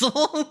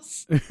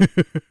muscles.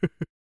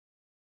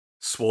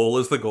 Swole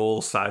is the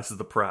goal, size is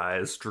the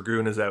prize.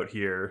 Dragoon is out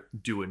here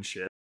doing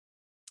shit.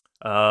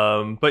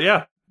 But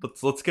yeah,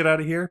 let's get out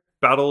of here.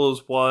 Battle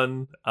is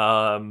won.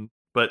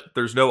 But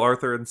there's no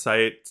Arthur in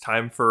sight. It's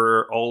time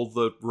for all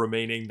the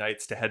remaining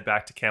knights to head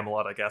back to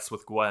Camelot, I guess,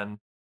 with Gwen.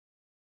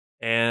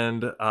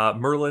 And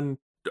Merlin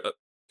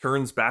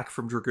turns back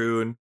from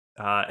Dragoon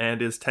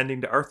and is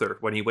tending to Arthur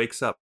when he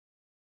wakes up.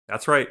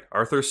 That's right,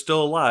 Arthur's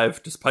still alive,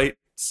 despite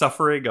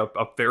suffering a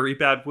very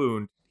bad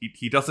wound.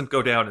 He doesn't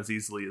go down as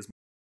easily as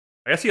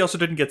I guess he also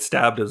didn't get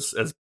stabbed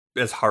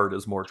as hard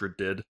as Mordred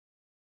did.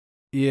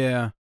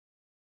 Yeah,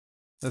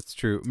 that's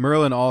true.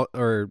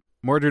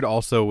 Mordred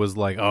also was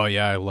like, "Oh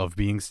yeah, I love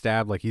being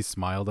stabbed." Like he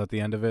smiled at the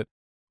end of it,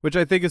 which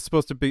I think is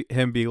supposed to be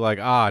him be like,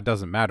 it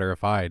doesn't matter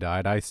if I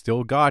died, I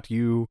still got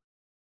you.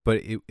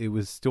 But it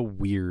was still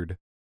weird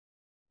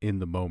in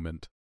the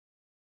moment.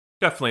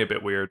 Definitely a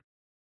bit weird.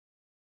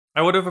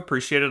 I would have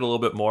appreciated a little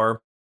bit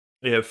more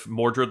if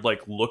Mordred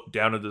like looked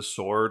down at his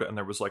sword and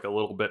there was like a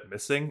little bit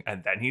missing,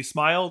 and then he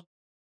smiled,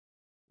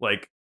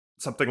 like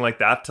something like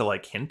that to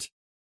like hint.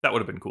 That would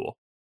have been cool.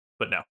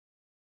 But no,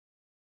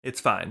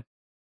 it's fine.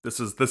 This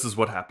is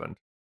what happened,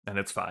 and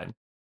it's fine.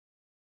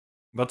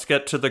 Let's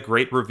get to the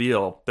great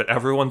reveal that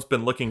everyone's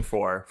been looking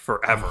for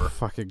forever. Oh,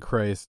 fucking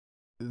Christ.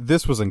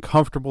 This was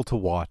uncomfortable to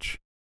watch.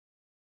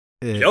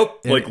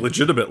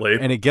 Legitimately.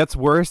 And it gets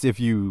worse if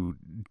you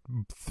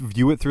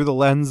view it through the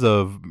lens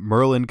of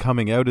Merlin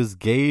coming out as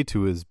gay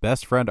to his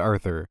best friend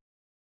Arthur.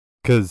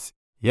 Because,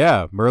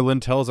 yeah, Merlin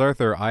tells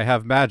Arthur, I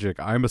have magic,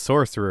 I'm a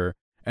sorcerer.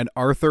 And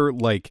Arthur,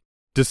 like,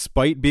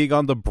 despite being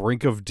on the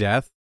brink of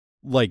death,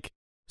 like,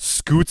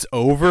 scoots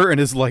over and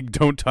is like,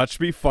 don't touch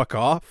me, fuck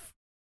off.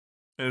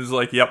 And it's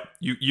like, yep,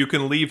 you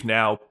can leave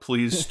now.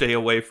 Please stay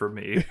away from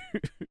me.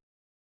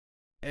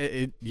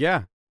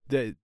 That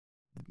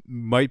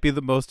might be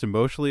the most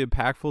emotionally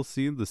impactful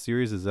scene the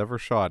series has ever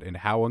shot, and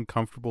how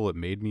uncomfortable it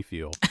made me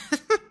feel.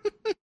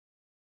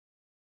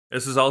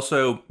 This is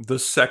also the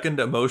second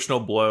emotional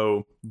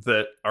blow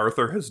that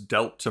Arthur has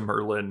dealt to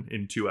Merlin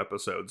in 2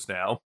 episodes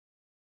now.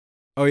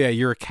 Oh yeah,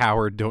 you're a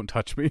coward, don't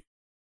touch me.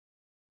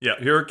 Yeah,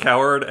 you're a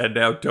coward, and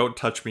now don't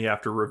touch me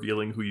after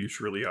revealing who you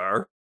truly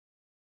are.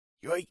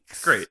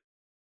 Yikes. Great.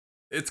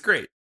 It's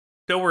great.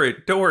 Don't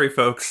worry,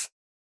 folks.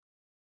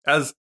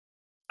 As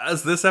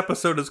this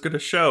episode is going to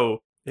show,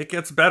 it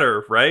gets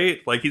better, right?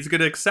 Like, he's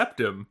going to accept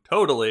him.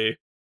 Totally.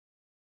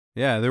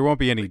 Yeah, there won't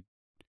be any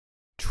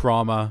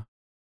trauma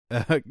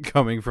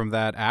coming from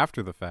that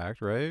after the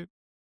fact, right?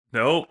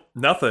 No,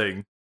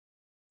 nothing.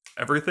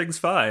 Everything's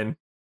fine.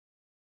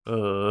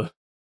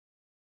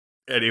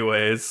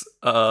 Anyways,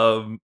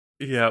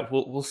 yeah,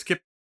 we'll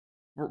skip.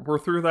 We're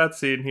through that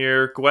scene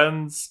here.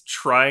 Gwen's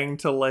trying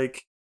to,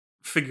 like,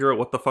 figure out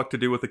what the fuck to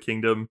do with the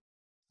kingdom.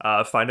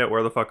 Find out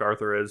where the fuck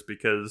Arthur is,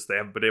 because they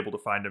haven't been able to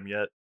find him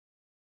yet.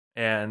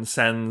 And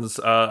sends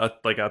a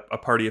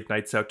party of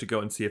knights out to go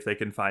and see if they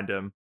can find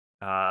him.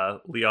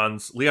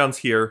 Leon's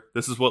here.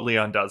 This is what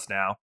Leon does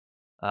now.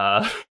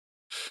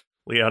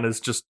 Leon is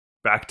just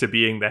back to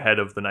being the head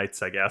of the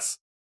knights, I guess.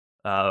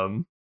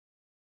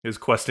 His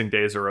questing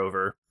days are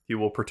over. He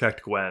will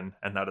protect Gwen,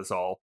 and that is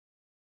all.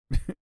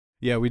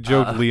 Yeah, we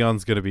joked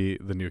Leon's gonna be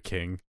the new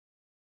king.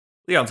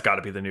 Leon's got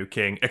to be the new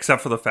king,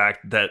 except for the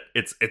fact that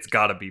it's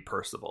got to be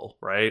Percival,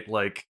 right?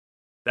 Like,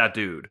 that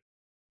dude.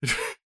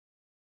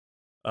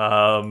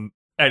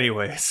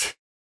 Anyways,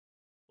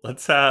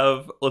 let's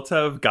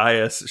have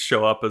Gaius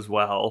show up as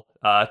well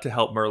to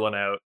help Merlin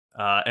out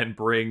and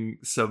bring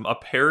some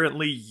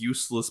apparently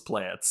useless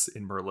plants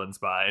in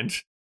Merlin's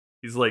mind.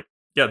 He's like,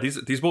 yeah,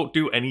 these won't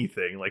do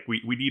anything. Like,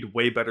 we need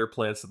way better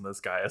plants than this,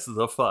 Gaius.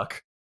 The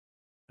fuck.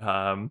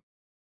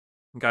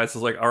 Gaius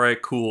is like, all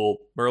right, cool.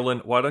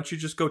 Merlin, why don't you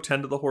just go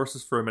tend to the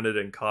horses for a minute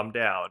and calm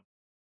down?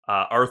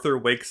 Arthur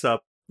wakes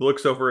up,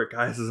 looks over at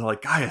Gaius, and is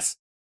like, Gaius,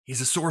 he's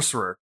a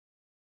sorcerer.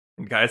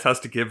 And Gaius has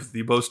to give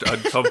the most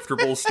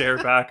uncomfortable stare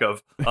back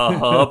of,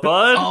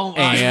 bud? Oh,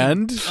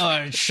 and?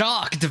 I'm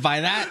shocked by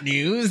that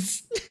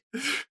news.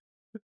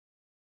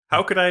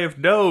 How could I have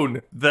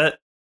known that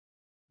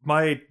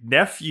my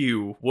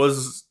nephew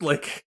was,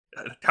 like,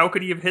 how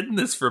could he have hidden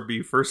this from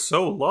me for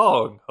so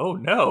long? Oh,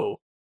 no.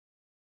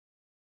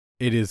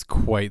 It is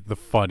quite the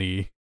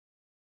funny,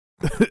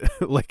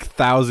 like,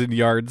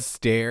 1,000-yard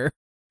stare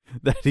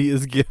that he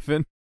is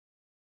given.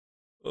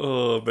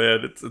 Oh man,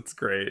 it's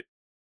great.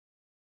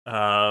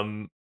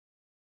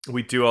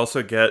 We do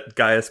also get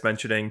Gaius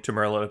mentioning to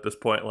Merlin at this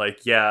point,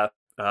 like, yeah,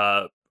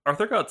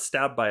 Arthur got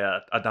stabbed by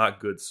a not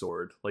good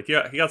sword. Like,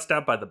 yeah, he got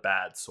stabbed by the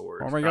bad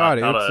sword. Oh my god,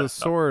 it's a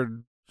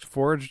sword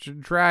forged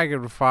in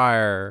dragon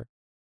fire.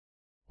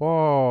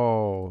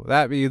 Whoa,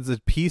 that means a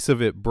piece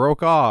of it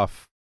broke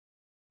off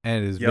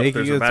and is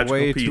making its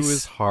way to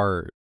his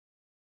heart.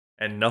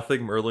 And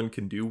nothing Merlin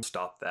can do to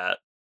stop that.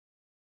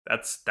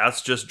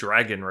 That's just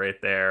dragon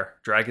right there.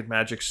 Dragon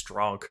magic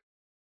strong.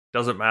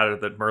 Doesn't matter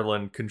that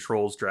Merlin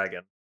controls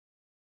dragon.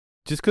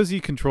 Just because he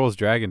controls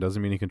dragon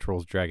doesn't mean he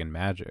controls dragon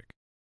magic.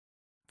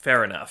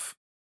 Fair enough.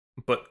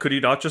 But could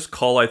he not just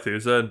call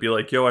Aethusa and be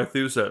like, yo,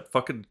 Aethusa,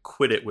 fucking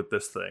quit it with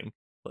this thing.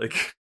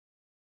 Like,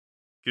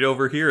 get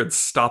over here and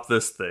stop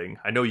this thing.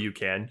 I know you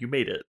can. You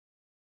made it.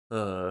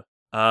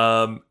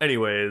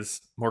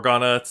 Anyways,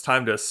 Morgana, it's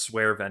time to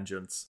swear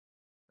vengeance.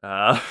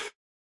 As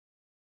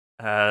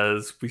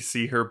we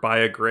see her by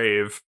a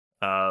grave,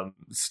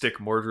 stick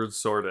Mordred's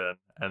sword in,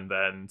 and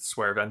then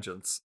swear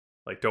vengeance.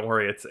 Like, don't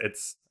worry,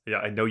 it's yeah,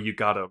 I know you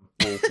got him.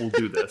 We'll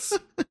do this.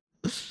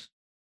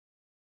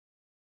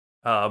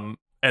 And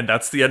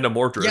that's the end of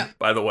Mordred,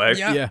 by the way.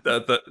 Yeah.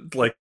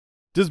 Like,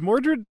 Does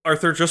Mordred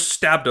Arthur just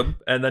stabbed him,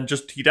 and then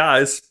he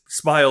dies,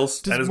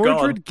 smiles, and is gone. Does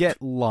Mordred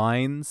get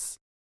lines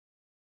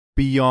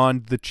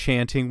beyond the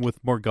chanting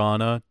with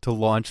Morgana to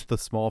launch the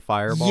small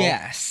fireball?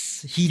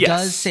 Yes. He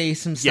does say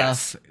some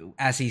stuff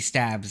as he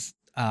stabs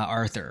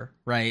Arthur,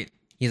 right?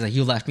 He's like,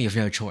 you left me with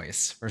no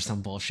choice, or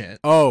some bullshit.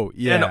 Oh,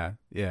 yeah,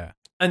 yeah.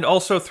 And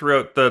also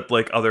throughout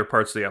the other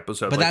parts of the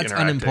episode. But that's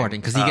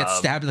unimportant, because he gets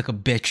stabbed like a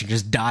bitch and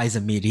just dies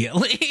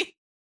immediately.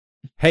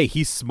 Hey,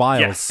 he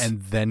smiles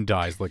and then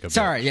dies like a bitch.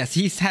 Sorry, yes,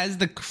 he has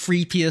the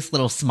creepiest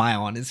little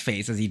smile on his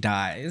face as he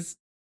dies.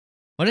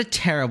 What a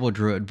terrible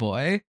druid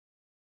boy.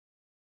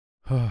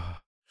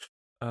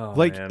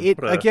 Like, man.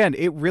 Again,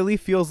 it really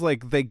feels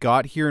like they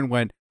got here and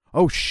went,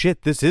 oh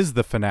shit, this is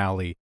the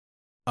finale.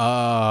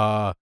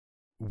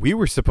 We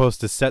were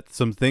supposed to set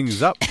some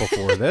things up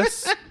before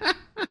this.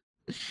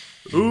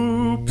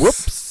 Oops.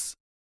 Whoops.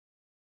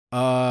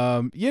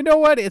 You know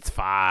what? It's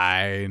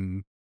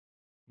fine.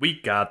 We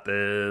got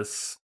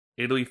this.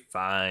 It'll be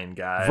fine,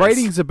 guys.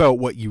 Writing's about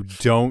what you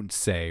don't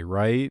say,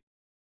 right?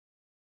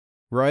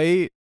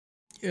 Right?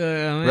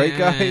 Right,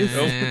 guys?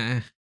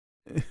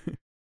 Nope.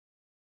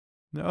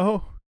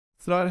 No?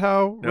 It's not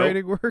how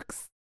writing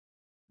works?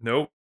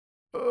 Nope.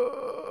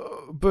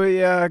 But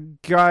yeah,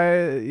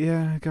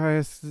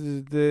 guys,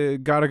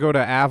 gotta go to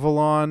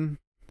Avalon,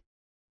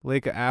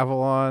 Lake of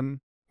Avalon,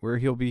 where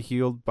he'll be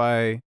healed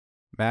by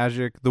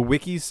magic. The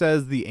wiki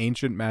says the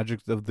ancient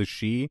magic of the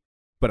She,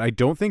 but I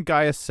don't think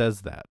Gaius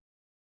says that.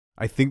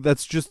 I think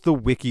that's just the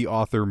wiki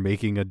author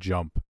making a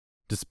jump,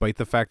 despite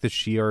the fact that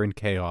She are in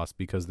chaos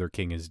because their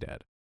king is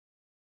dead.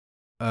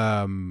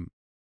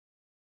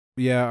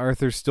 Yeah,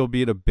 Arthur's still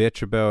being a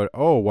bitch about,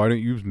 oh, why don't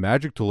you use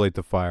magic to light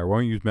the fire? Why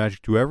don't you use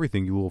magic to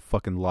everything, you little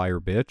fucking liar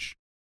bitch?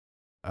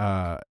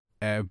 But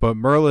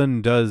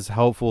Merlin does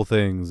helpful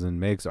things and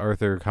makes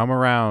Arthur come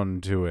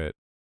around to it.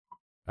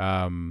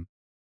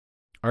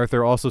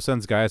 Arthur also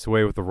sends Gaius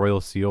away with the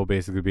royal seal,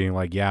 basically being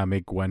like, yeah,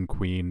 make Gwen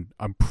queen.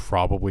 I'm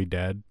probably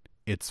dead.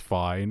 It's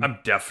fine. I'm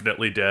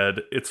definitely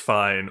dead. It's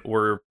fine.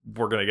 We're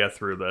gonna get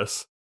through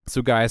this.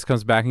 So Gaius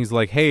comes back and he's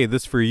like, hey,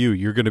 this for you.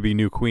 You're gonna be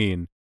new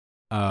queen.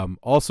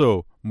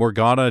 Also,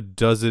 Morgana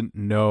doesn't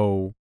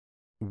know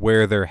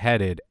where they're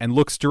headed and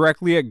looks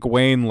directly at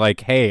Gawain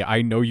like, hey,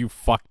 I know you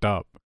fucked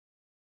up.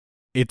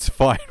 It's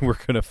fine. We're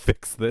gonna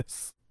fix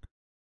this.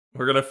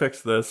 We're gonna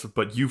fix this,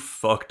 but you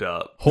fucked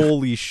up.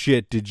 Holy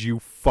shit, did you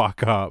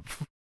fuck up?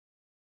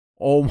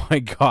 Oh my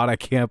god, I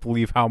can't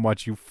believe how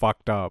much you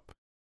fucked up.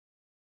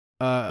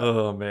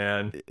 Oh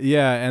man.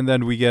 Yeah, and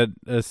then we get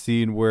a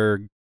scene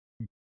where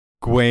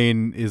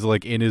Gawain is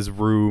like in his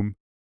room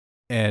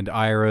and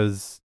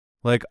Ira's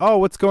like, oh,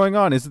 what's going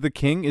on? Is it the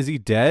king? Is he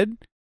dead?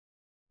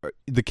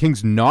 The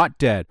king's not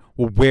dead.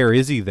 Well, where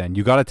is he then?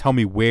 You gotta tell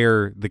me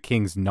where the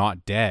king's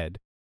not dead.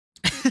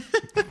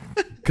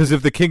 Because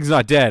if the king's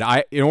not dead,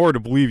 in order to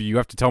believe you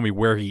have to tell me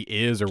where he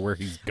is or where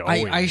he's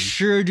going. I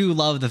sure do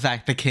love the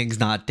fact the king's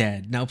not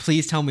dead. Now,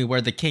 please tell me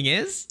where the king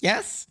is.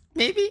 Yes?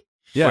 Maybe?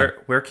 Yeah.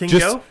 Where King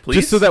go, please?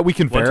 Just so that we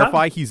can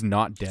verify he's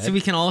not dead. So we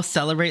can all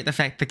celebrate the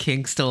fact the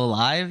king's still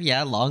alive.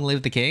 Yeah, long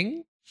live the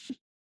king.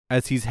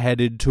 As he's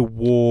headed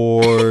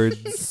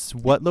towards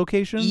what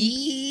location?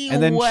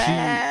 And then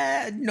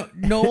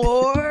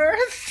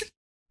north.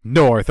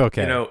 North.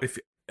 Okay. You know,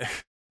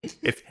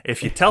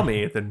 if you tell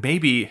me, then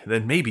maybe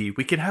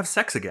we can have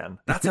sex again.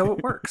 That's how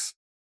it works.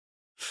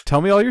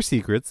 Tell me all your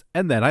secrets,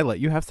 and then I let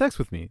you have sex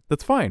with me.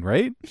 That's fine,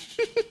 right?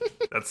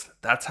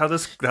 That's how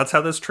this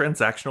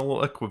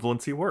transactional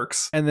equivalency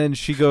works. And then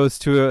she goes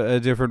to a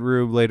different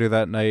room later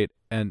that night,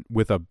 and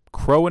with a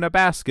crow in a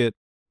basket,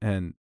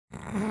 and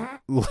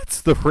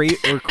lets the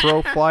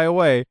crow fly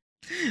away.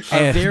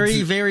 A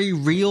very, very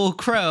real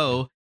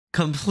crow.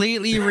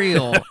 Completely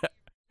real.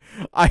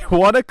 I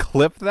want to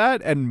clip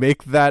that and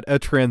make that a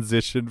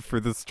transition for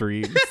the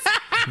streams.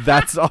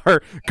 That's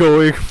our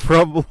going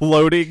from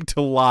loading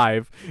to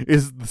live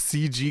is the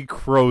CG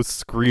crow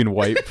screen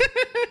wipe.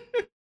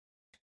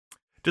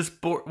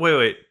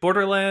 Wait,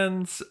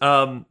 Borderlands,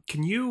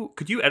 could you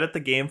edit the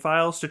game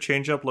files to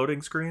change up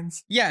loading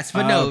screens? Yes,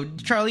 but no,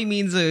 Charlie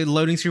means a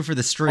loading screen for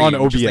the stream on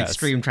OBS. Just like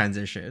stream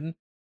transition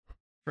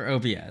for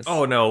OBS.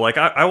 Oh no, like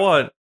I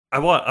want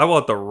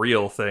the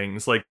real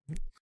things. Like,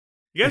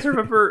 you guys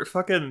remember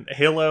fucking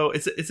Halo?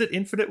 Is it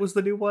Infinite was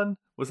the new one?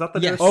 Was that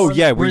the newest one?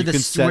 Yeah, where the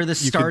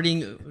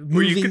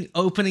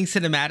opening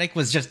cinematic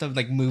was just a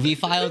like movie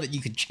file that you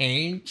could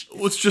change.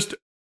 It's just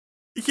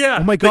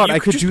oh my god, I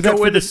could do that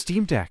for the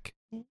Steam Deck.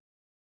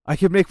 I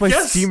could make my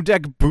Steam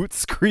Deck boot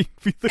screen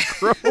be the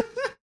crow.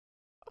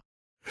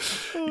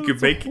 You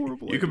could make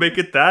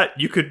it that.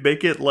 You could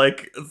make it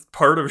like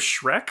part of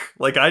Shrek,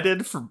 like I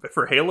did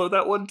for Halo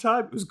that one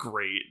time. It was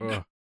great.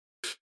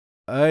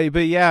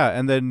 But yeah,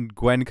 and then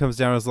Gwen comes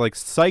down and is like,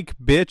 psych,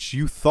 bitch,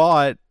 you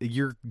thought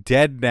you're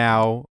dead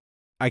now.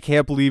 I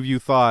can't believe you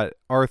thought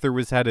Arthur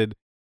was headed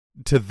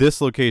to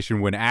this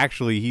location when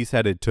actually he's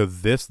headed to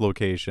this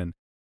location.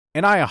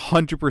 And I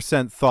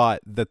 100% thought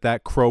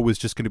that crow was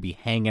just going to be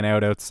hanging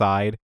out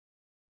outside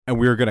and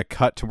we were going to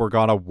cut to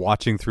Morgana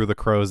watching through the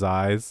crow's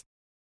eyes.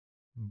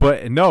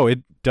 But no, it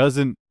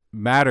doesn't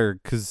matter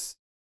because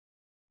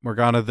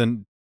Morgana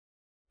then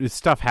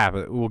stuff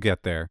happens. We'll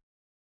get there.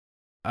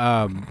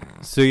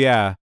 So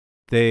yeah,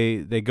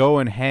 they go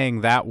and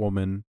hang that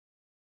woman.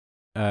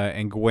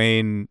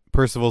 And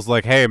Percival's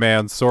like, hey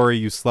man, sorry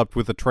you slept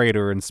with a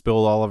traitor and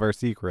spilled all of our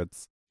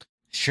secrets.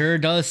 Sure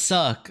does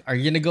suck. Are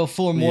you gonna go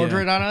full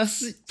Mordred on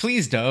us?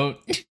 Please don't.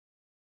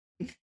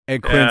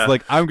 And Quinn's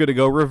like, I'm gonna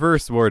go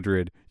reverse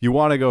Mordred. You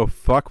wanna go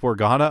fuck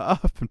Morgana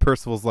up? And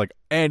Percival's like,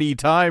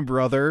 anytime,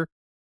 brother.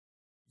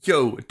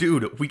 Yo,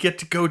 dude, we get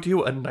to go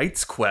do a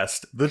knight's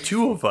quest. The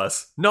two of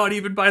us. Not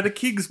even by the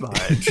king's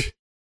mind.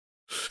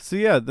 So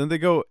yeah, then they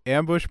go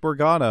ambush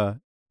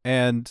Morgana,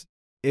 and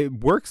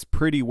it works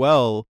pretty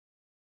well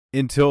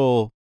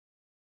until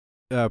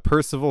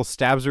Percival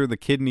stabs her in the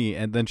kidney,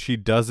 and then she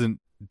doesn't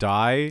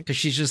die Because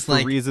she's just for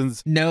like,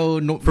 reasons.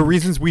 no. For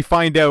reasons we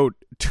find out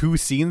 2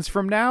 scenes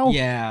from now.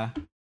 Yeah.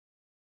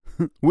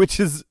 Which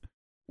is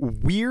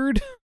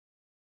weird.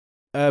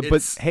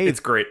 But hey, it's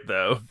great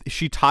though.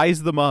 She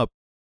ties them up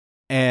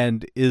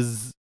and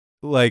is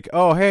like,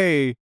 "Oh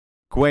hey,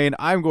 Gwen,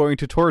 I'm going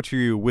to torture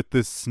you with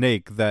this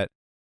snake that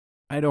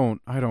I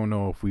don't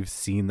know if we've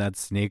seen that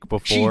snake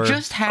before." She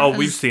just has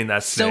we've seen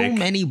that snake. So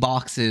many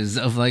boxes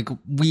of like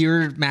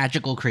weird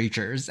magical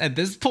creatures at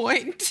this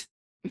point.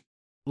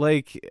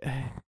 Like,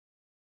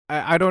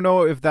 I don't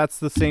know if that's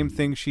the same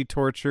thing she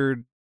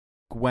tortured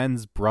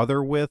Gwen's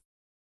brother with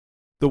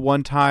the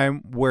one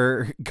time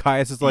where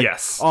Gaius is like,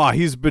 yes. Oh,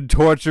 he's been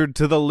tortured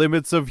to the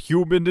limits of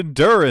human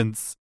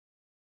endurance.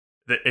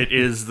 It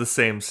is the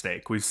same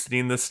snake. We've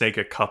seen the snake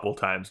a couple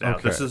times now.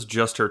 Okay. This is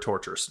just her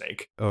torture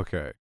snake.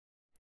 Okay.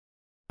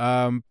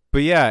 But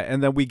yeah,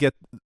 and then we get,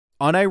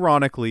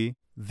 unironically,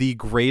 the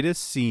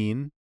greatest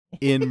scene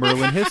in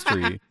Merlin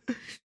history,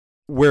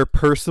 where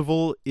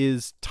Percival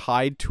is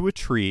tied to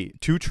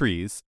two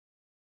trees,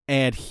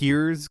 and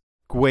hears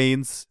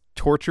Gawain's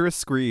torturous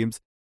screams,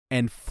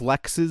 and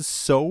flexes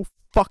so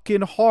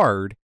fucking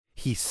hard,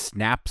 he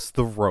snaps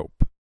the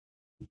rope.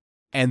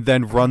 And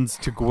then runs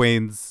to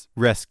Gawain's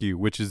rescue,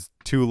 which is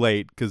too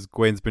late, because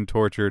Gawain's been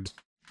tortured.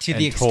 To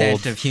the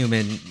extent of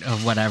human,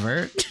 of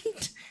whatever.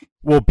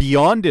 Well,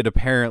 beyond it,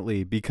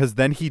 apparently, because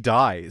then he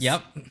dies.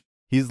 Yep.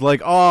 He's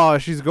like, oh,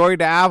 she's going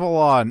to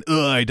Avalon. Ugh,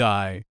 I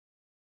die.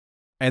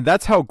 And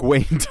that's how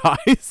Gawain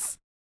dies.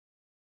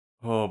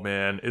 Oh,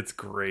 man, it's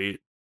great.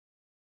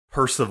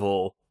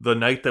 Percival, the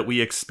knight that we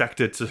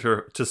expected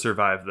to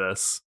survive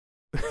this.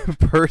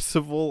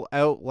 Percival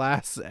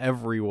outlasts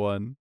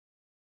everyone.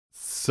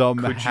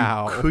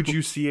 Somehow. Could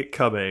you see it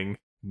coming?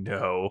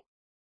 No.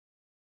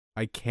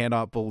 I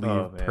cannot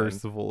believe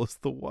Percival is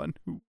the one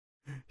who...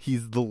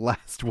 He's the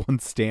last one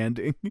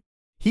standing.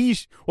 Him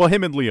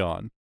and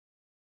Leon.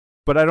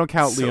 But I don't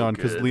count So Leon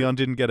because good. Leon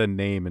didn't get a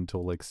name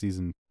until like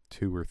season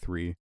 2 or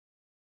 3.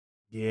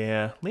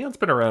 Yeah, Leon's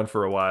been around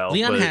for a while.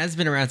 Leon but, has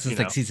been around since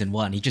like season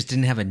 1. He just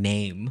didn't have a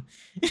name.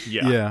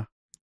 Yeah.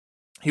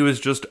 He was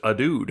just a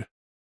dude.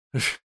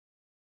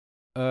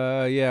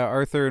 Yeah,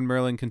 Arthur and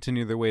Merlin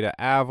continue their way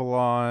to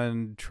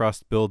Avalon.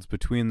 Trust builds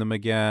between them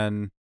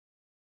again.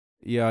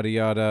 Yada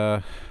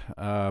yada.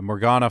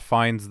 Morgana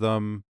finds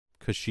them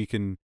because she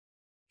can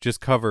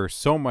just cover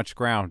so much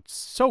ground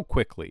so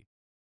quickly.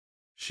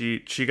 She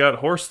got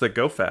horse that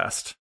go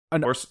fast.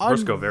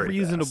 Horse go very fast.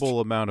 Reasonable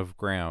amount of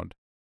ground.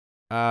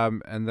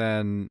 And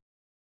then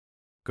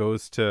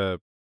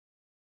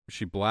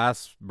she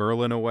blasts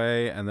Merlin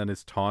away and then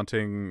is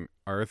taunting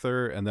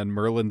Arthur, and then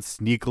Merlin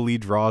sneakily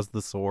draws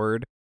the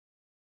sword.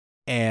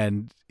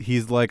 And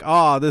he's like,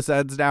 this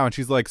ends now. And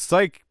she's like,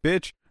 psych,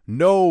 bitch.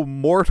 No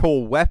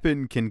mortal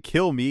weapon can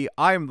kill me.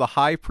 I'm the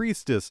High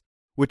Priestess.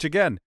 Which,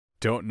 again,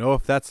 don't know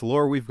if that's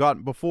lore we've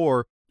gotten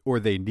before, or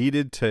they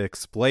needed to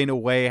explain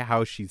away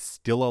how she's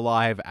still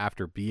alive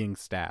after being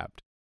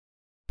stabbed.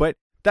 But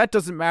that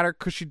doesn't matter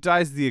because she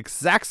dies the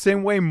exact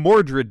same way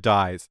Mordred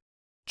dies.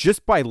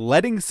 Just by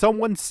letting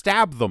someone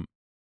stab them.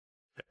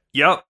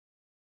 Yep.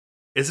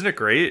 Isn't it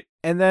great?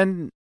 And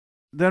then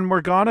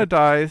Morgana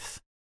dies.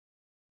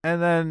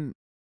 And then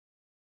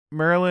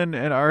Merlin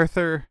and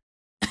Arthur...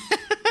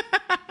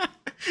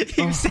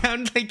 You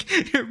sound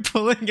like you're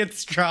pulling at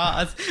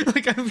straws.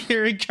 Like I'm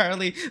hearing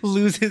Charlie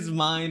lose his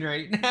mind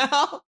right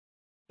now.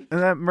 And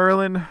that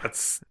Merlin...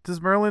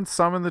 Does Merlin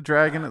summon the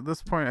dragon at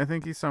this point? I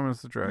think he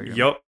summons the dragon.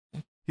 Yup.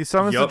 He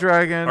summons the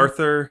dragon.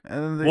 Arthur.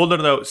 And then Well,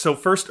 no. So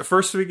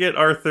first we get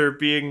Arthur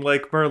being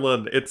like,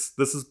 Merlin, this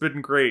has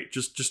been great.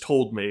 Just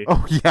hold me.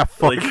 Oh yeah,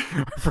 fuck. Like,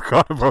 I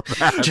forgot about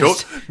that.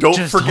 Don't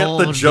just forget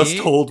the hold "just me."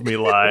 hold me"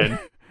 line.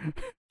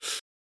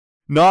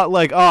 Not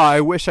like, I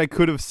wish I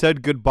could have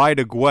said goodbye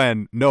to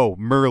Gwen. No,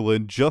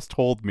 Merlin, just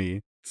hold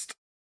me.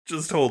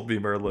 Just hold me,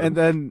 Merlin. And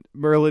then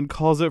Merlin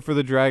calls it for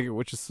the dragon,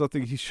 which is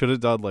something he should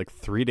have done like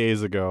 3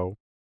 days ago.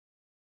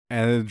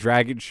 And the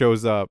dragon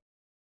shows up.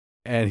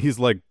 And he's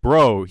like,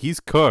 bro,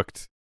 he's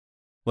cooked.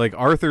 Like,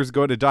 Arthur's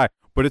going to die.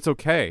 But it's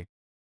okay.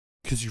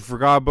 Because you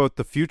forgot about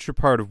the future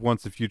part of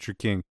Once a Future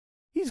King.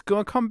 He's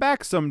going to come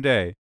back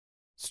someday.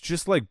 It's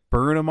just like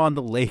burn him on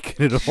the lake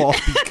and it'll all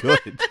be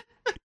good.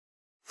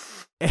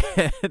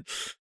 And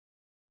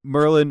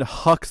Merlin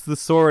hucks the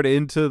sword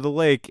into the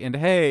lake, and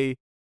hey,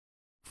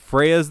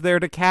 Freya's there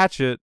to catch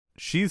it.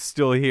 She's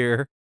still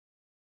here.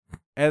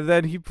 And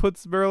then he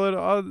puts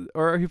Arthur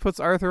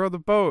on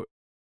the boat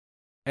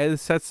and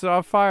sets it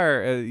on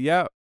fire.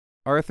 And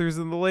Arthur's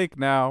in the lake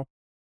now.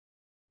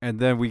 And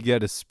then we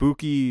get a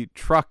spooky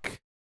truck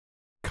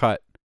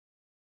cut.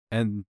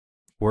 And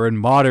we're in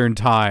modern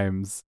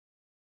times.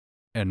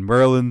 And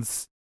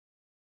Merlin's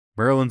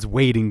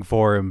waiting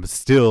for him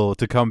still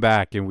to come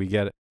back. And we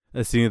get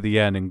a scene at the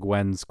end, and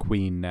Gwen's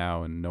queen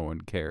now, and no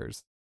one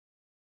cares.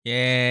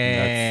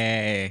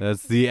 Yay!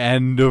 That's the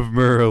end of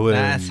Merlin.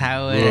 That's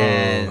how it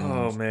ends.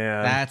 Oh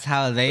man, that's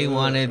how they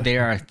wanted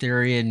their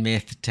Arthurian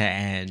myth to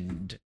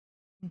end.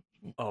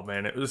 Oh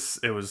man, it was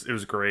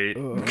great.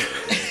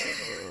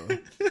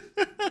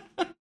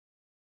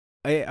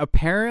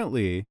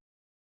 Apparently,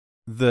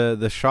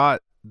 they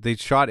shot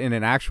in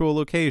an actual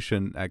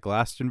location at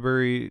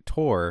Glastonbury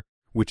Tor,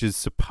 which is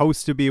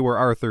supposed to be where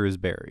Arthur is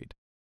buried,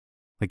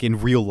 like in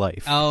real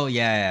life. Oh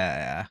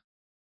yeah.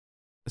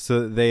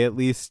 So they at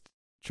least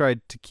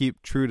tried to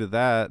keep true to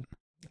that.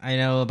 I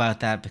know about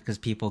that because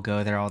people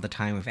go there all the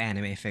time with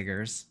anime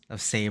figures of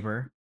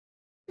Saber.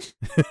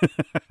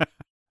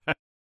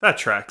 That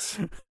tracks.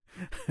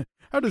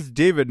 How does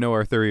David know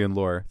Arthurian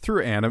lore?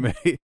 Through anime.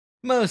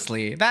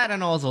 Mostly. That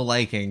and also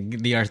liking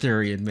the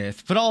Arthurian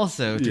myth, but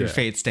also through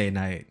Fate Stay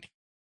Night.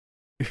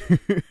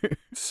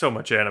 So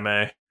much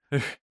anime.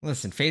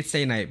 Listen, Fate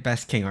Stay Night,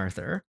 best King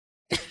Arthur.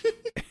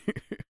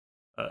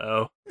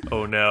 Uh-oh.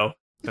 Oh no.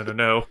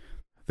 No.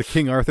 The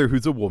King Arthur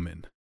who's a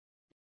woman.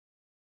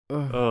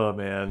 Oh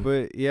man.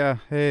 But yeah,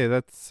 hey,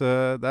 that's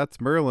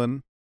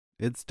Merlin.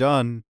 It's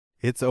done.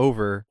 It's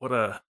over. What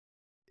a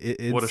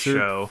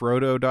show.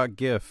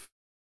 Frodo.gif.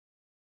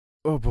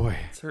 Oh boy.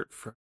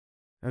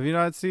 Have you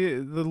not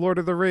seen The Lord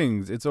of the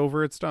Rings? It's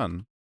over, it's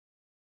done.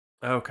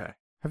 Okay.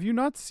 Have you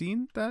not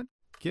seen that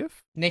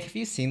gif? Nick, have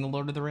you seen The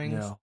Lord of the Rings?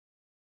 No.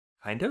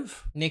 Kind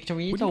of? Nick, do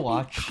we need to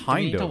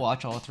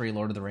watch all three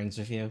Lord of the Rings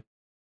with you?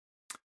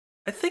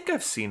 I think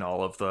I've seen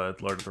all of the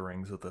Lord of the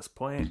Rings at this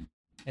point.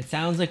 It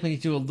sounds like we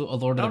need to do a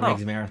Lord of the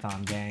Rings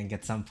marathon, gang,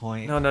 at some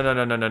point. No.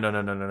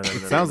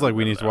 It sounds like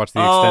we need to watch the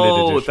extended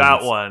edition. Oh,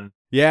 that one.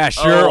 Yeah,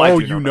 sure. Oh,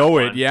 you know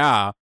it.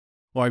 Yeah.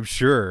 Well, I'm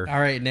sure. All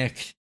right,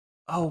 Nick.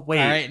 Oh,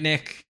 wait. All right,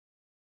 Nick.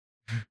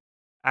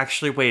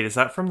 Actually, wait. Is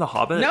that from The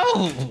Hobbit?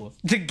 No!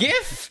 The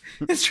GIF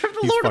is from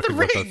The Lord of the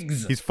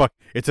Rings.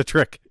 It's a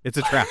trick. It's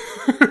a trap.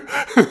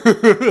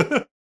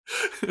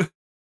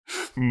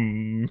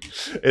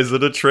 Is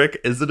it a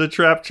trick? Is it a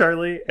trap,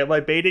 Charlie? Am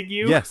I baiting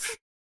you? Yes.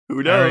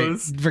 Who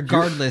knows? Right.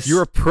 Regardless.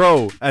 You're a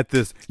pro at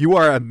this. You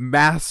are a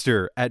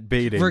master at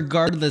baiting.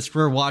 Regardless,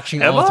 we're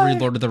watching all three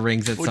Lord of the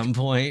Rings at some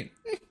point.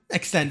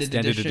 Extended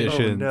edition.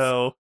 Oh,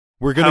 no.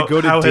 We're going to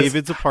go to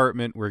David's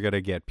apartment. We're going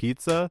to get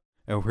pizza,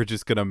 and we're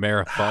just going to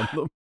marathon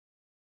them.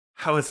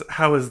 How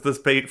is this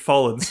bait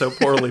fallen so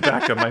poorly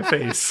back on my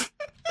face?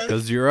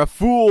 Because you're a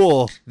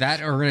fool.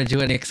 That, or we're going to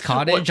do an Nick's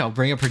cottage. What? I'll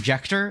bring a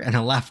projector and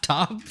a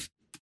laptop.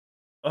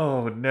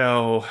 Oh,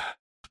 no.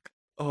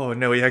 Oh,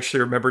 no, he actually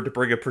remembered to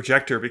bring a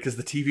projector because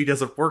the TV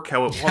doesn't work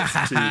how it wants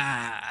it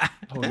to.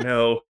 Oh,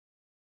 no.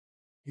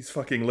 He's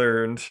fucking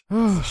learned.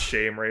 It's a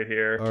shame right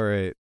here. All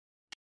right.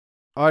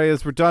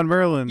 Audience, we're done,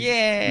 Merlin.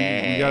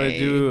 Yay! We got to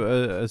do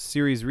a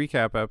series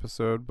recap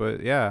episode, but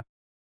yeah.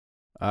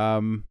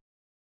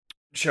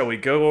 Shall we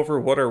go over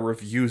what our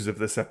reviews of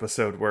this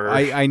episode were?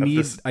 I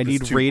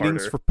need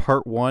ratings for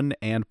part 1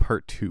 and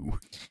part 2.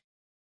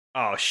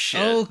 Oh, shit.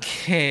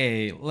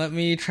 Okay, let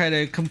me try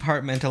to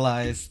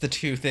compartmentalize the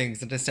two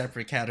things into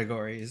separate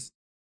categories.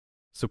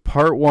 So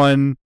part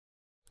 1,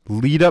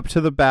 lead up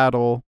to the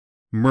battle,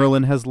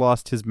 Merlin has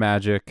lost his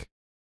magic.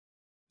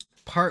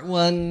 Part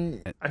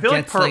 1, I feel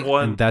like part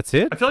 1. That's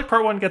it. I feel like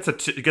part 1 gets a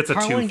 2.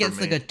 Part 1 gets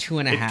me. like a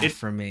 2.5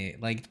 for me.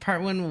 Like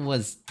part 1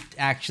 was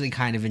actually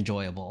kind of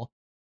enjoyable.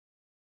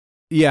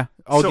 Yeah,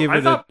 I'll give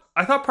it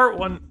I thought part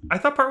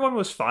 1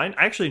 was fine.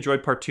 I actually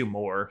enjoyed part 2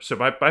 more. So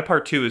by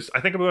part 2 is,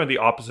 I think I'm going the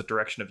opposite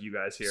direction of you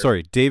guys here.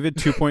 Sorry, David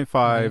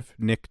 2.5,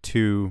 Nick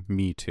 2,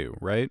 me 2,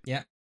 right?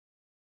 Yeah.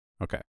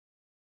 Okay.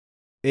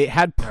 It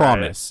had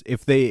promise. Right.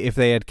 If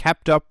they had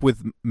kept up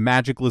with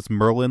Magicless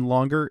Merlin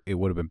longer, it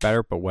would have been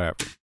better, but whatever.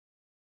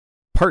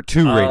 Part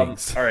 2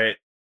 ratings. All right.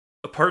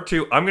 Part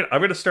 2, I'm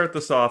gonna start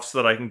this off so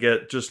that I can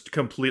get just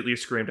completely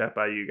screamed at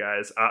by you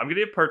guys. I'm gonna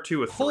give part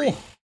 2 a 3.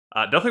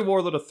 Nothing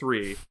more than a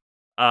 3.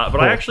 But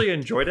I actually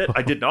enjoyed it.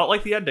 I did not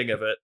like the ending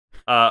of it.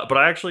 But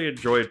I actually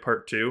enjoyed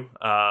part 2.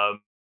 But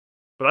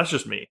that's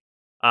just me.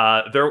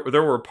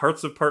 There were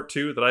parts of part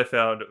 2 that I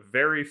found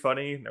very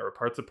funny. There were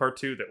parts of part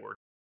 2 that were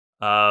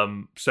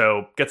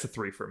so gets a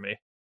 3 from me.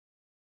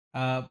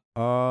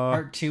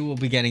 Part 2 will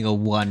be getting a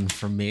 1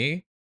 from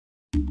me.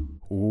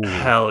 Ooh.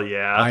 Hell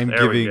yeah. I'm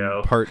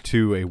giving part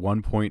 2 a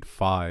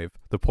 1.5.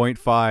 The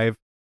 0.5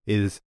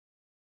 is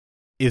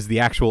the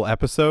actual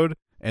episode,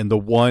 and the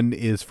 1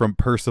 is from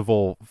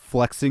Percival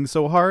flexing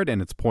so hard, and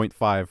it's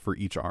 0.5 for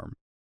each arm.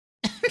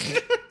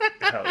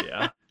 Hell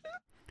yeah.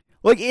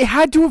 Like, it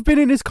had to have been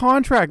in his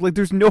contract. Like,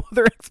 there's no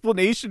other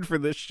explanation for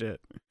this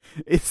shit.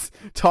 It's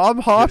Tom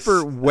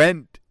Hopper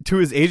went to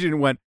his agent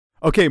and went,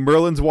 okay,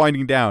 Merlin's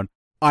winding down.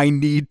 I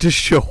need to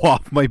show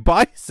off my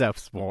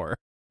biceps more.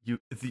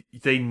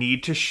 They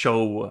need to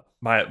show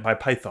my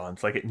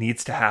pythons. Like, it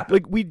needs to happen.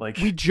 Like,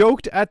 we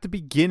joked at the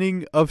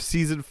beginning of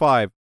season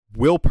 5,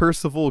 will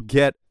Percival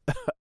get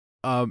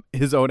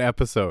his own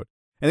episode?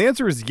 And the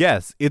answer is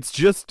yes. It's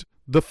just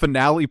the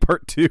finale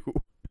part 2.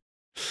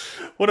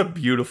 What a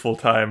beautiful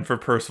time for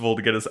Percival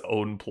to get his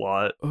own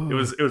plot. It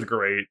was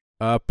great.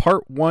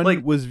 Part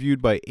 1 was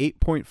viewed by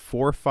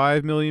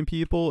 8.45 million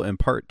people, and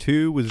part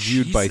 2 was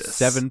viewed by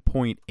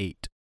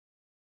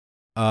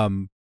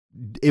 7.8.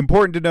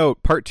 Important to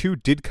note, part 2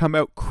 did come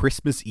out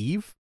Christmas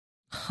Eve,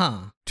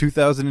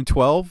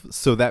 2012,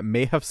 so that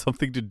may have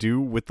something to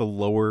do with the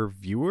lower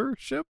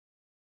viewership.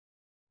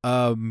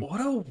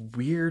 What a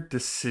weird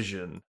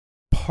decision.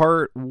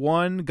 Part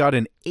 1 got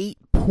an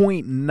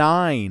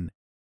 8.9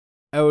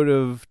 out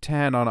of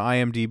 10 on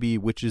IMDb,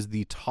 which is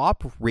the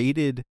top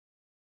rated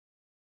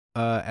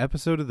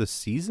episode of the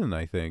season,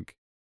 I think.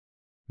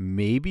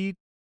 Maybe,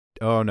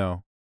 oh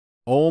no,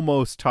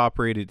 almost top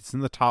rated. It's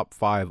in the top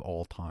 5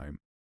 all time.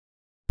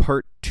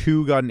 Part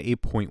 2 got an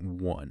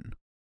 8.1.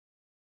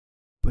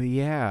 But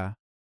yeah,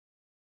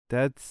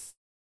 that's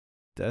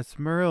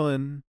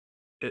Merlin.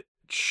 It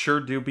sure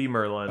do be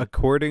Merlin.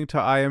 According to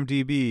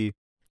IMDb,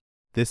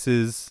 this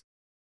is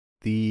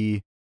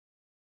the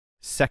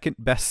second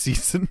best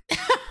season.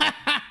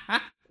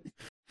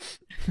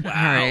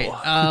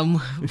 Wow. All right.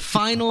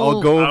 Final.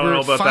 I'll go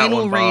over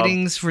final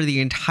ratings for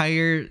the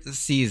entire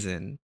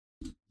season.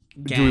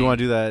 Gang. Do we want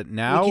to do that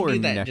now we or can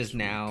do that next just week?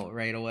 now,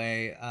 right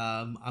away?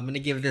 I'm gonna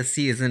give this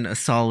season a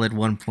solid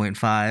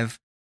 1.5.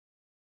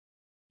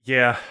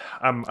 Yeah,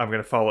 I'm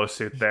gonna follow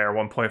suit there.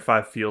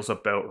 1.5 feels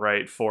about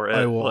right for it.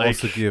 I will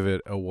also give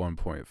it a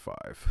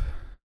 1.5.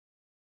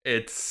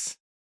 It's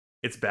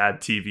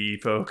bad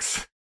TV,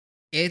 folks.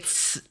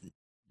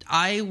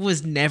 I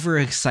was never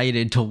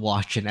excited to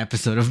watch an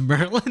episode of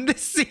Merlin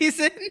this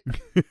season.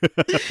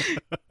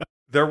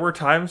 There were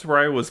times where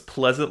I was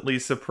pleasantly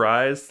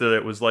surprised that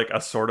it was like a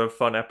sort of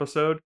fun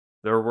episode.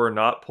 There were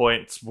not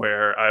points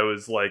where I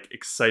was like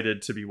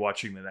excited to be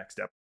watching the next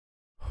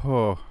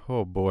episode.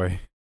 Oh boy.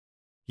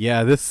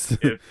 Yeah, this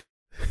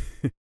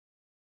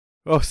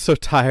oh, so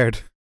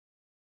tired.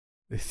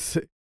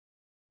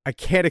 I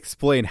can't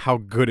explain how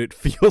good it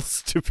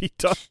feels to be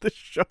done this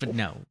show. But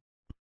no.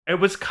 It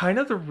was kind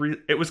of the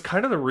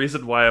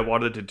reason why I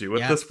wanted to do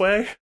it this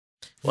way.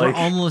 We're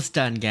almost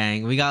done,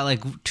 gang. We got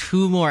like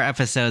 2 more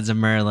episodes of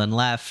Merlin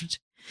left,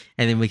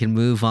 and then we can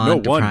move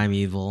on to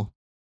Primeval.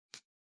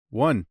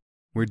 1.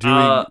 We're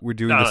doing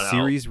the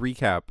series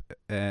recap,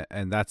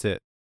 and that's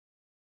it.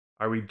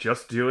 Are we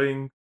just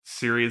doing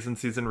series and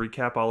season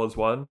recap all as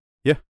one?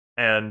 Yeah.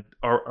 And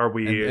are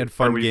we and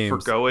fun are we games.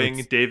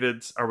 Forgoing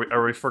David's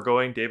are we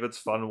forgoing David's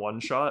fun one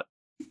shot?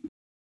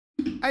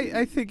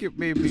 I think it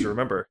may be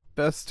remember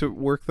best to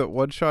work that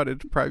one shot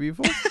into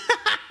Primeval.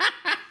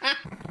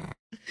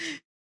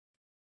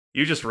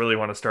 You just really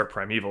want to start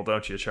Primeval,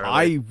 don't you, Charlie?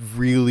 I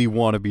really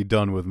want to be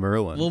done with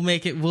Merlin. We'll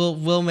make it.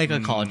 We'll make a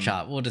call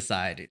shot. We'll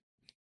decide.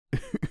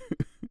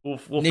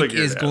 We'll Nick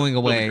figure is it out. going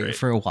It'll be away great.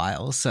 for a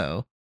while,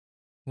 so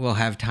we'll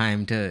have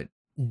time to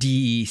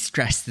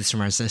de-stress this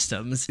from our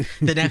systems.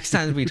 The next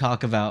time we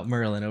talk about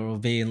Merlin, it will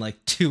be in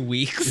like 2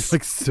 weeks. It's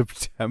like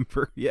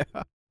September, yeah.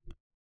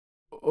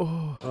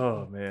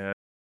 Oh man.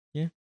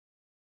 Yeah.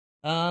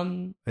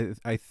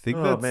 I think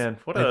oh that's man,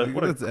 what a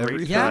great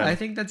everything. Yeah, I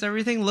think that's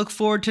everything. Look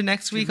forward to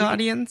next week,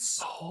 audience.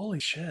 Holy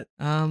shit.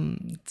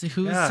 Someone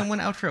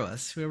outro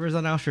us. Whoever's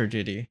on outro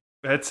duty.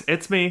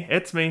 It's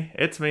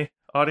me.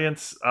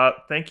 Audience,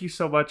 thank you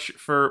so much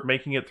for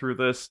making it through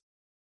this.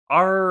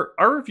 Our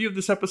review of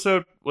this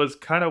episode was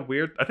kind of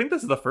weird. I think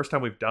this is the first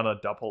time we've done a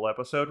double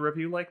episode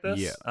review like this.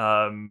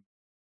 Yeah.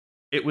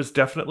 It was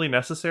definitely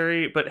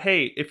necessary, but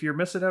hey, if you're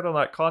missing out on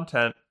that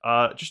content,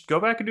 just go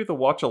back and do the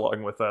watch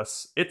along with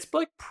us. It's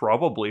like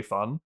probably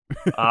fun.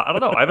 I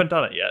don't know. I haven't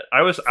done it yet.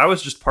 I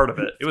was just part of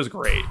it. It was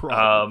great.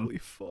 Probably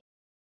fun.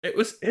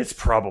 It's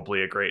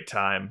probably a great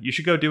time. You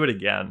should go do it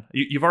again.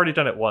 You've already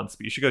done it once,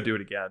 but you should go do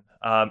it again.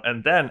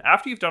 And then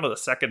after you've done it a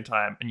second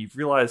time and you've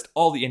realized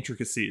all the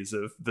intricacies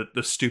of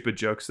the stupid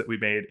jokes that we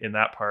made in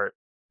that part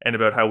and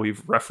about how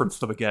we've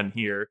referenced them again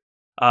here,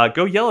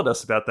 go yell at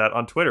us about that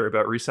on Twitter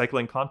about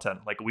recycling content.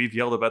 Like we've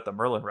yelled about the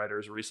Merlin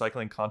writers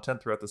recycling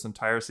content throughout this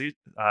entire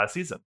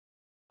season.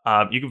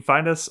 You can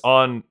find us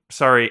on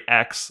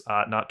X,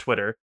 not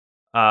Twitter.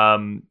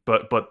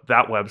 But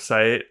that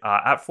website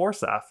at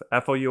FSAAF,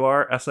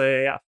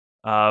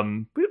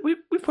 FOURSAAF. We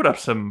put up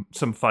some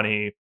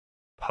funny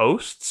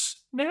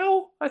posts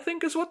now, I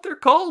think is what they're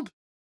called.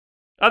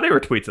 They were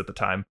tweets at the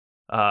time.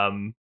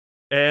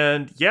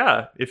 And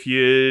yeah, if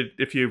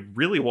you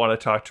really want to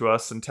talk to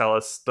us and tell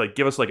us, like,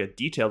 give us like a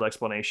detailed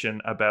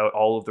explanation about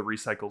all of the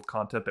recycled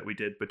content that we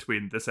did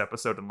between this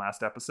episode and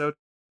last episode,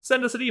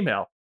 send us an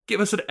email. Give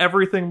us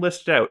everything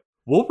listed out.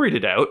 We'll read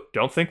it out.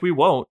 Don't think we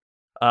won't.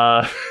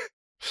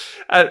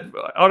 at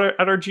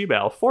our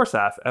Gmail,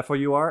 FOURSAAF,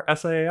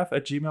 FOURSAAF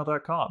at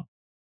gmail.com.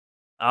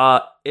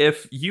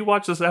 If you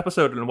watched this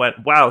episode and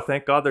went, wow,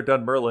 thank God they're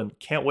done Merlin,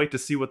 can't wait to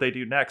see what they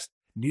do next,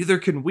 neither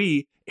can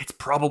we. It's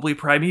probably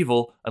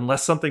Primeval,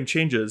 unless something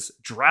changes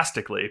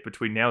drastically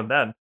between now and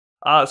then.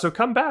 So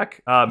come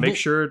back. Make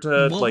sure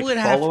to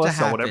follow us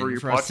on whatever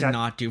your for us to podcast.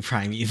 not do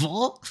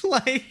Primeval.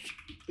 Like,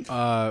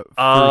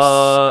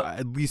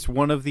 at least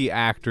one of the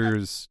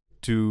actors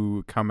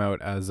to come out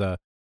as a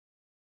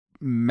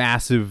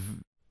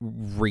massive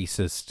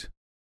racist,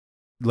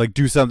 like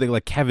do something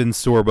like Kevin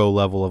Sorbo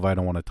level of I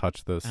don't want to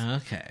touch this.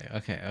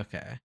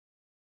 Okay.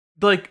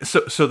 Like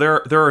so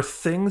there are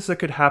things that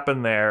could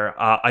happen there.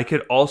 I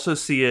could also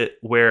see it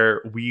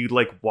where we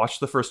like watch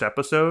the first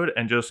episode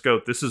and just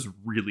go, this is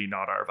really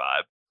not our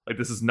vibe. Like,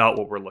 this is not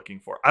what we're looking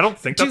for. I don't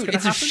think that's dude, gonna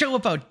it's happen. a show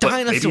about but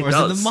maybe it dinosaurs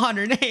in the does.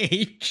 modern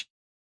age.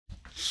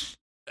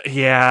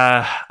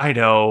 Yeah, I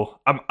know.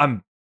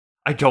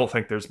 I don't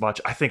think there's much.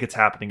 I think it's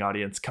happening,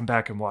 audience. Come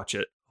back and watch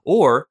it.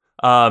 Or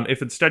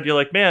if instead you're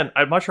like, man,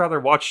 I'd much rather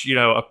watch,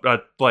 a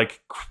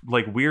like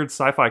weird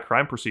sci-fi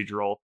crime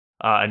procedural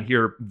and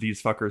hear these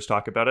fuckers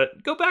talk about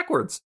it, go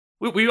backwards.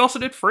 We also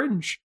did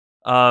Fringe.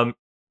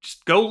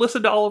 Just go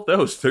listen to all of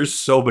those. There's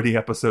so many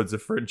episodes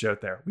of Fringe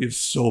out there. We have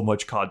so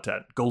much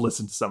content. Go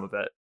listen to some of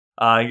it.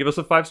 And give us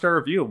a 5-star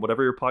review on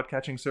whatever your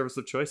podcatching service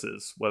of choice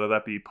is, whether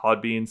that be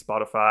Podbean,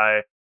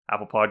 Spotify,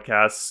 Apple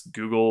Podcasts,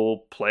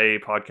 Google Play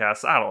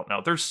Podcasts. I don't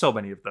know. There's so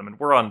many of them, and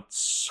we're on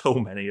so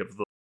many of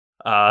them.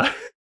 And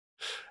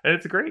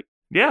it's great.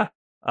 Yeah.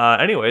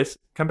 Anyways,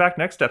 come back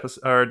next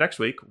episode or next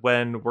week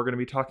when we're going to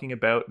be talking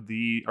about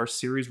our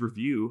series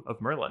review of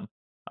Merlin,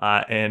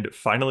 and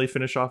finally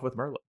finish off with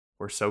Merlin.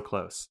 We're so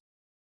close.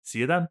 See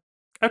you then.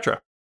 Outro.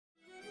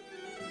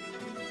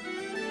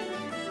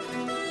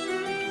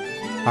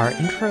 Our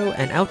intro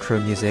and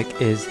outro music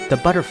is The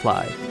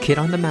Butterfly, Kid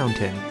on the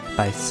Mountain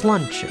by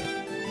Slunch.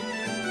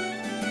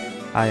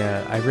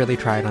 I really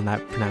tried on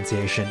that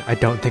pronunciation. I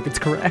don't think it's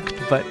correct,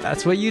 but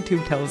that's what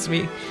YouTube tells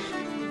me.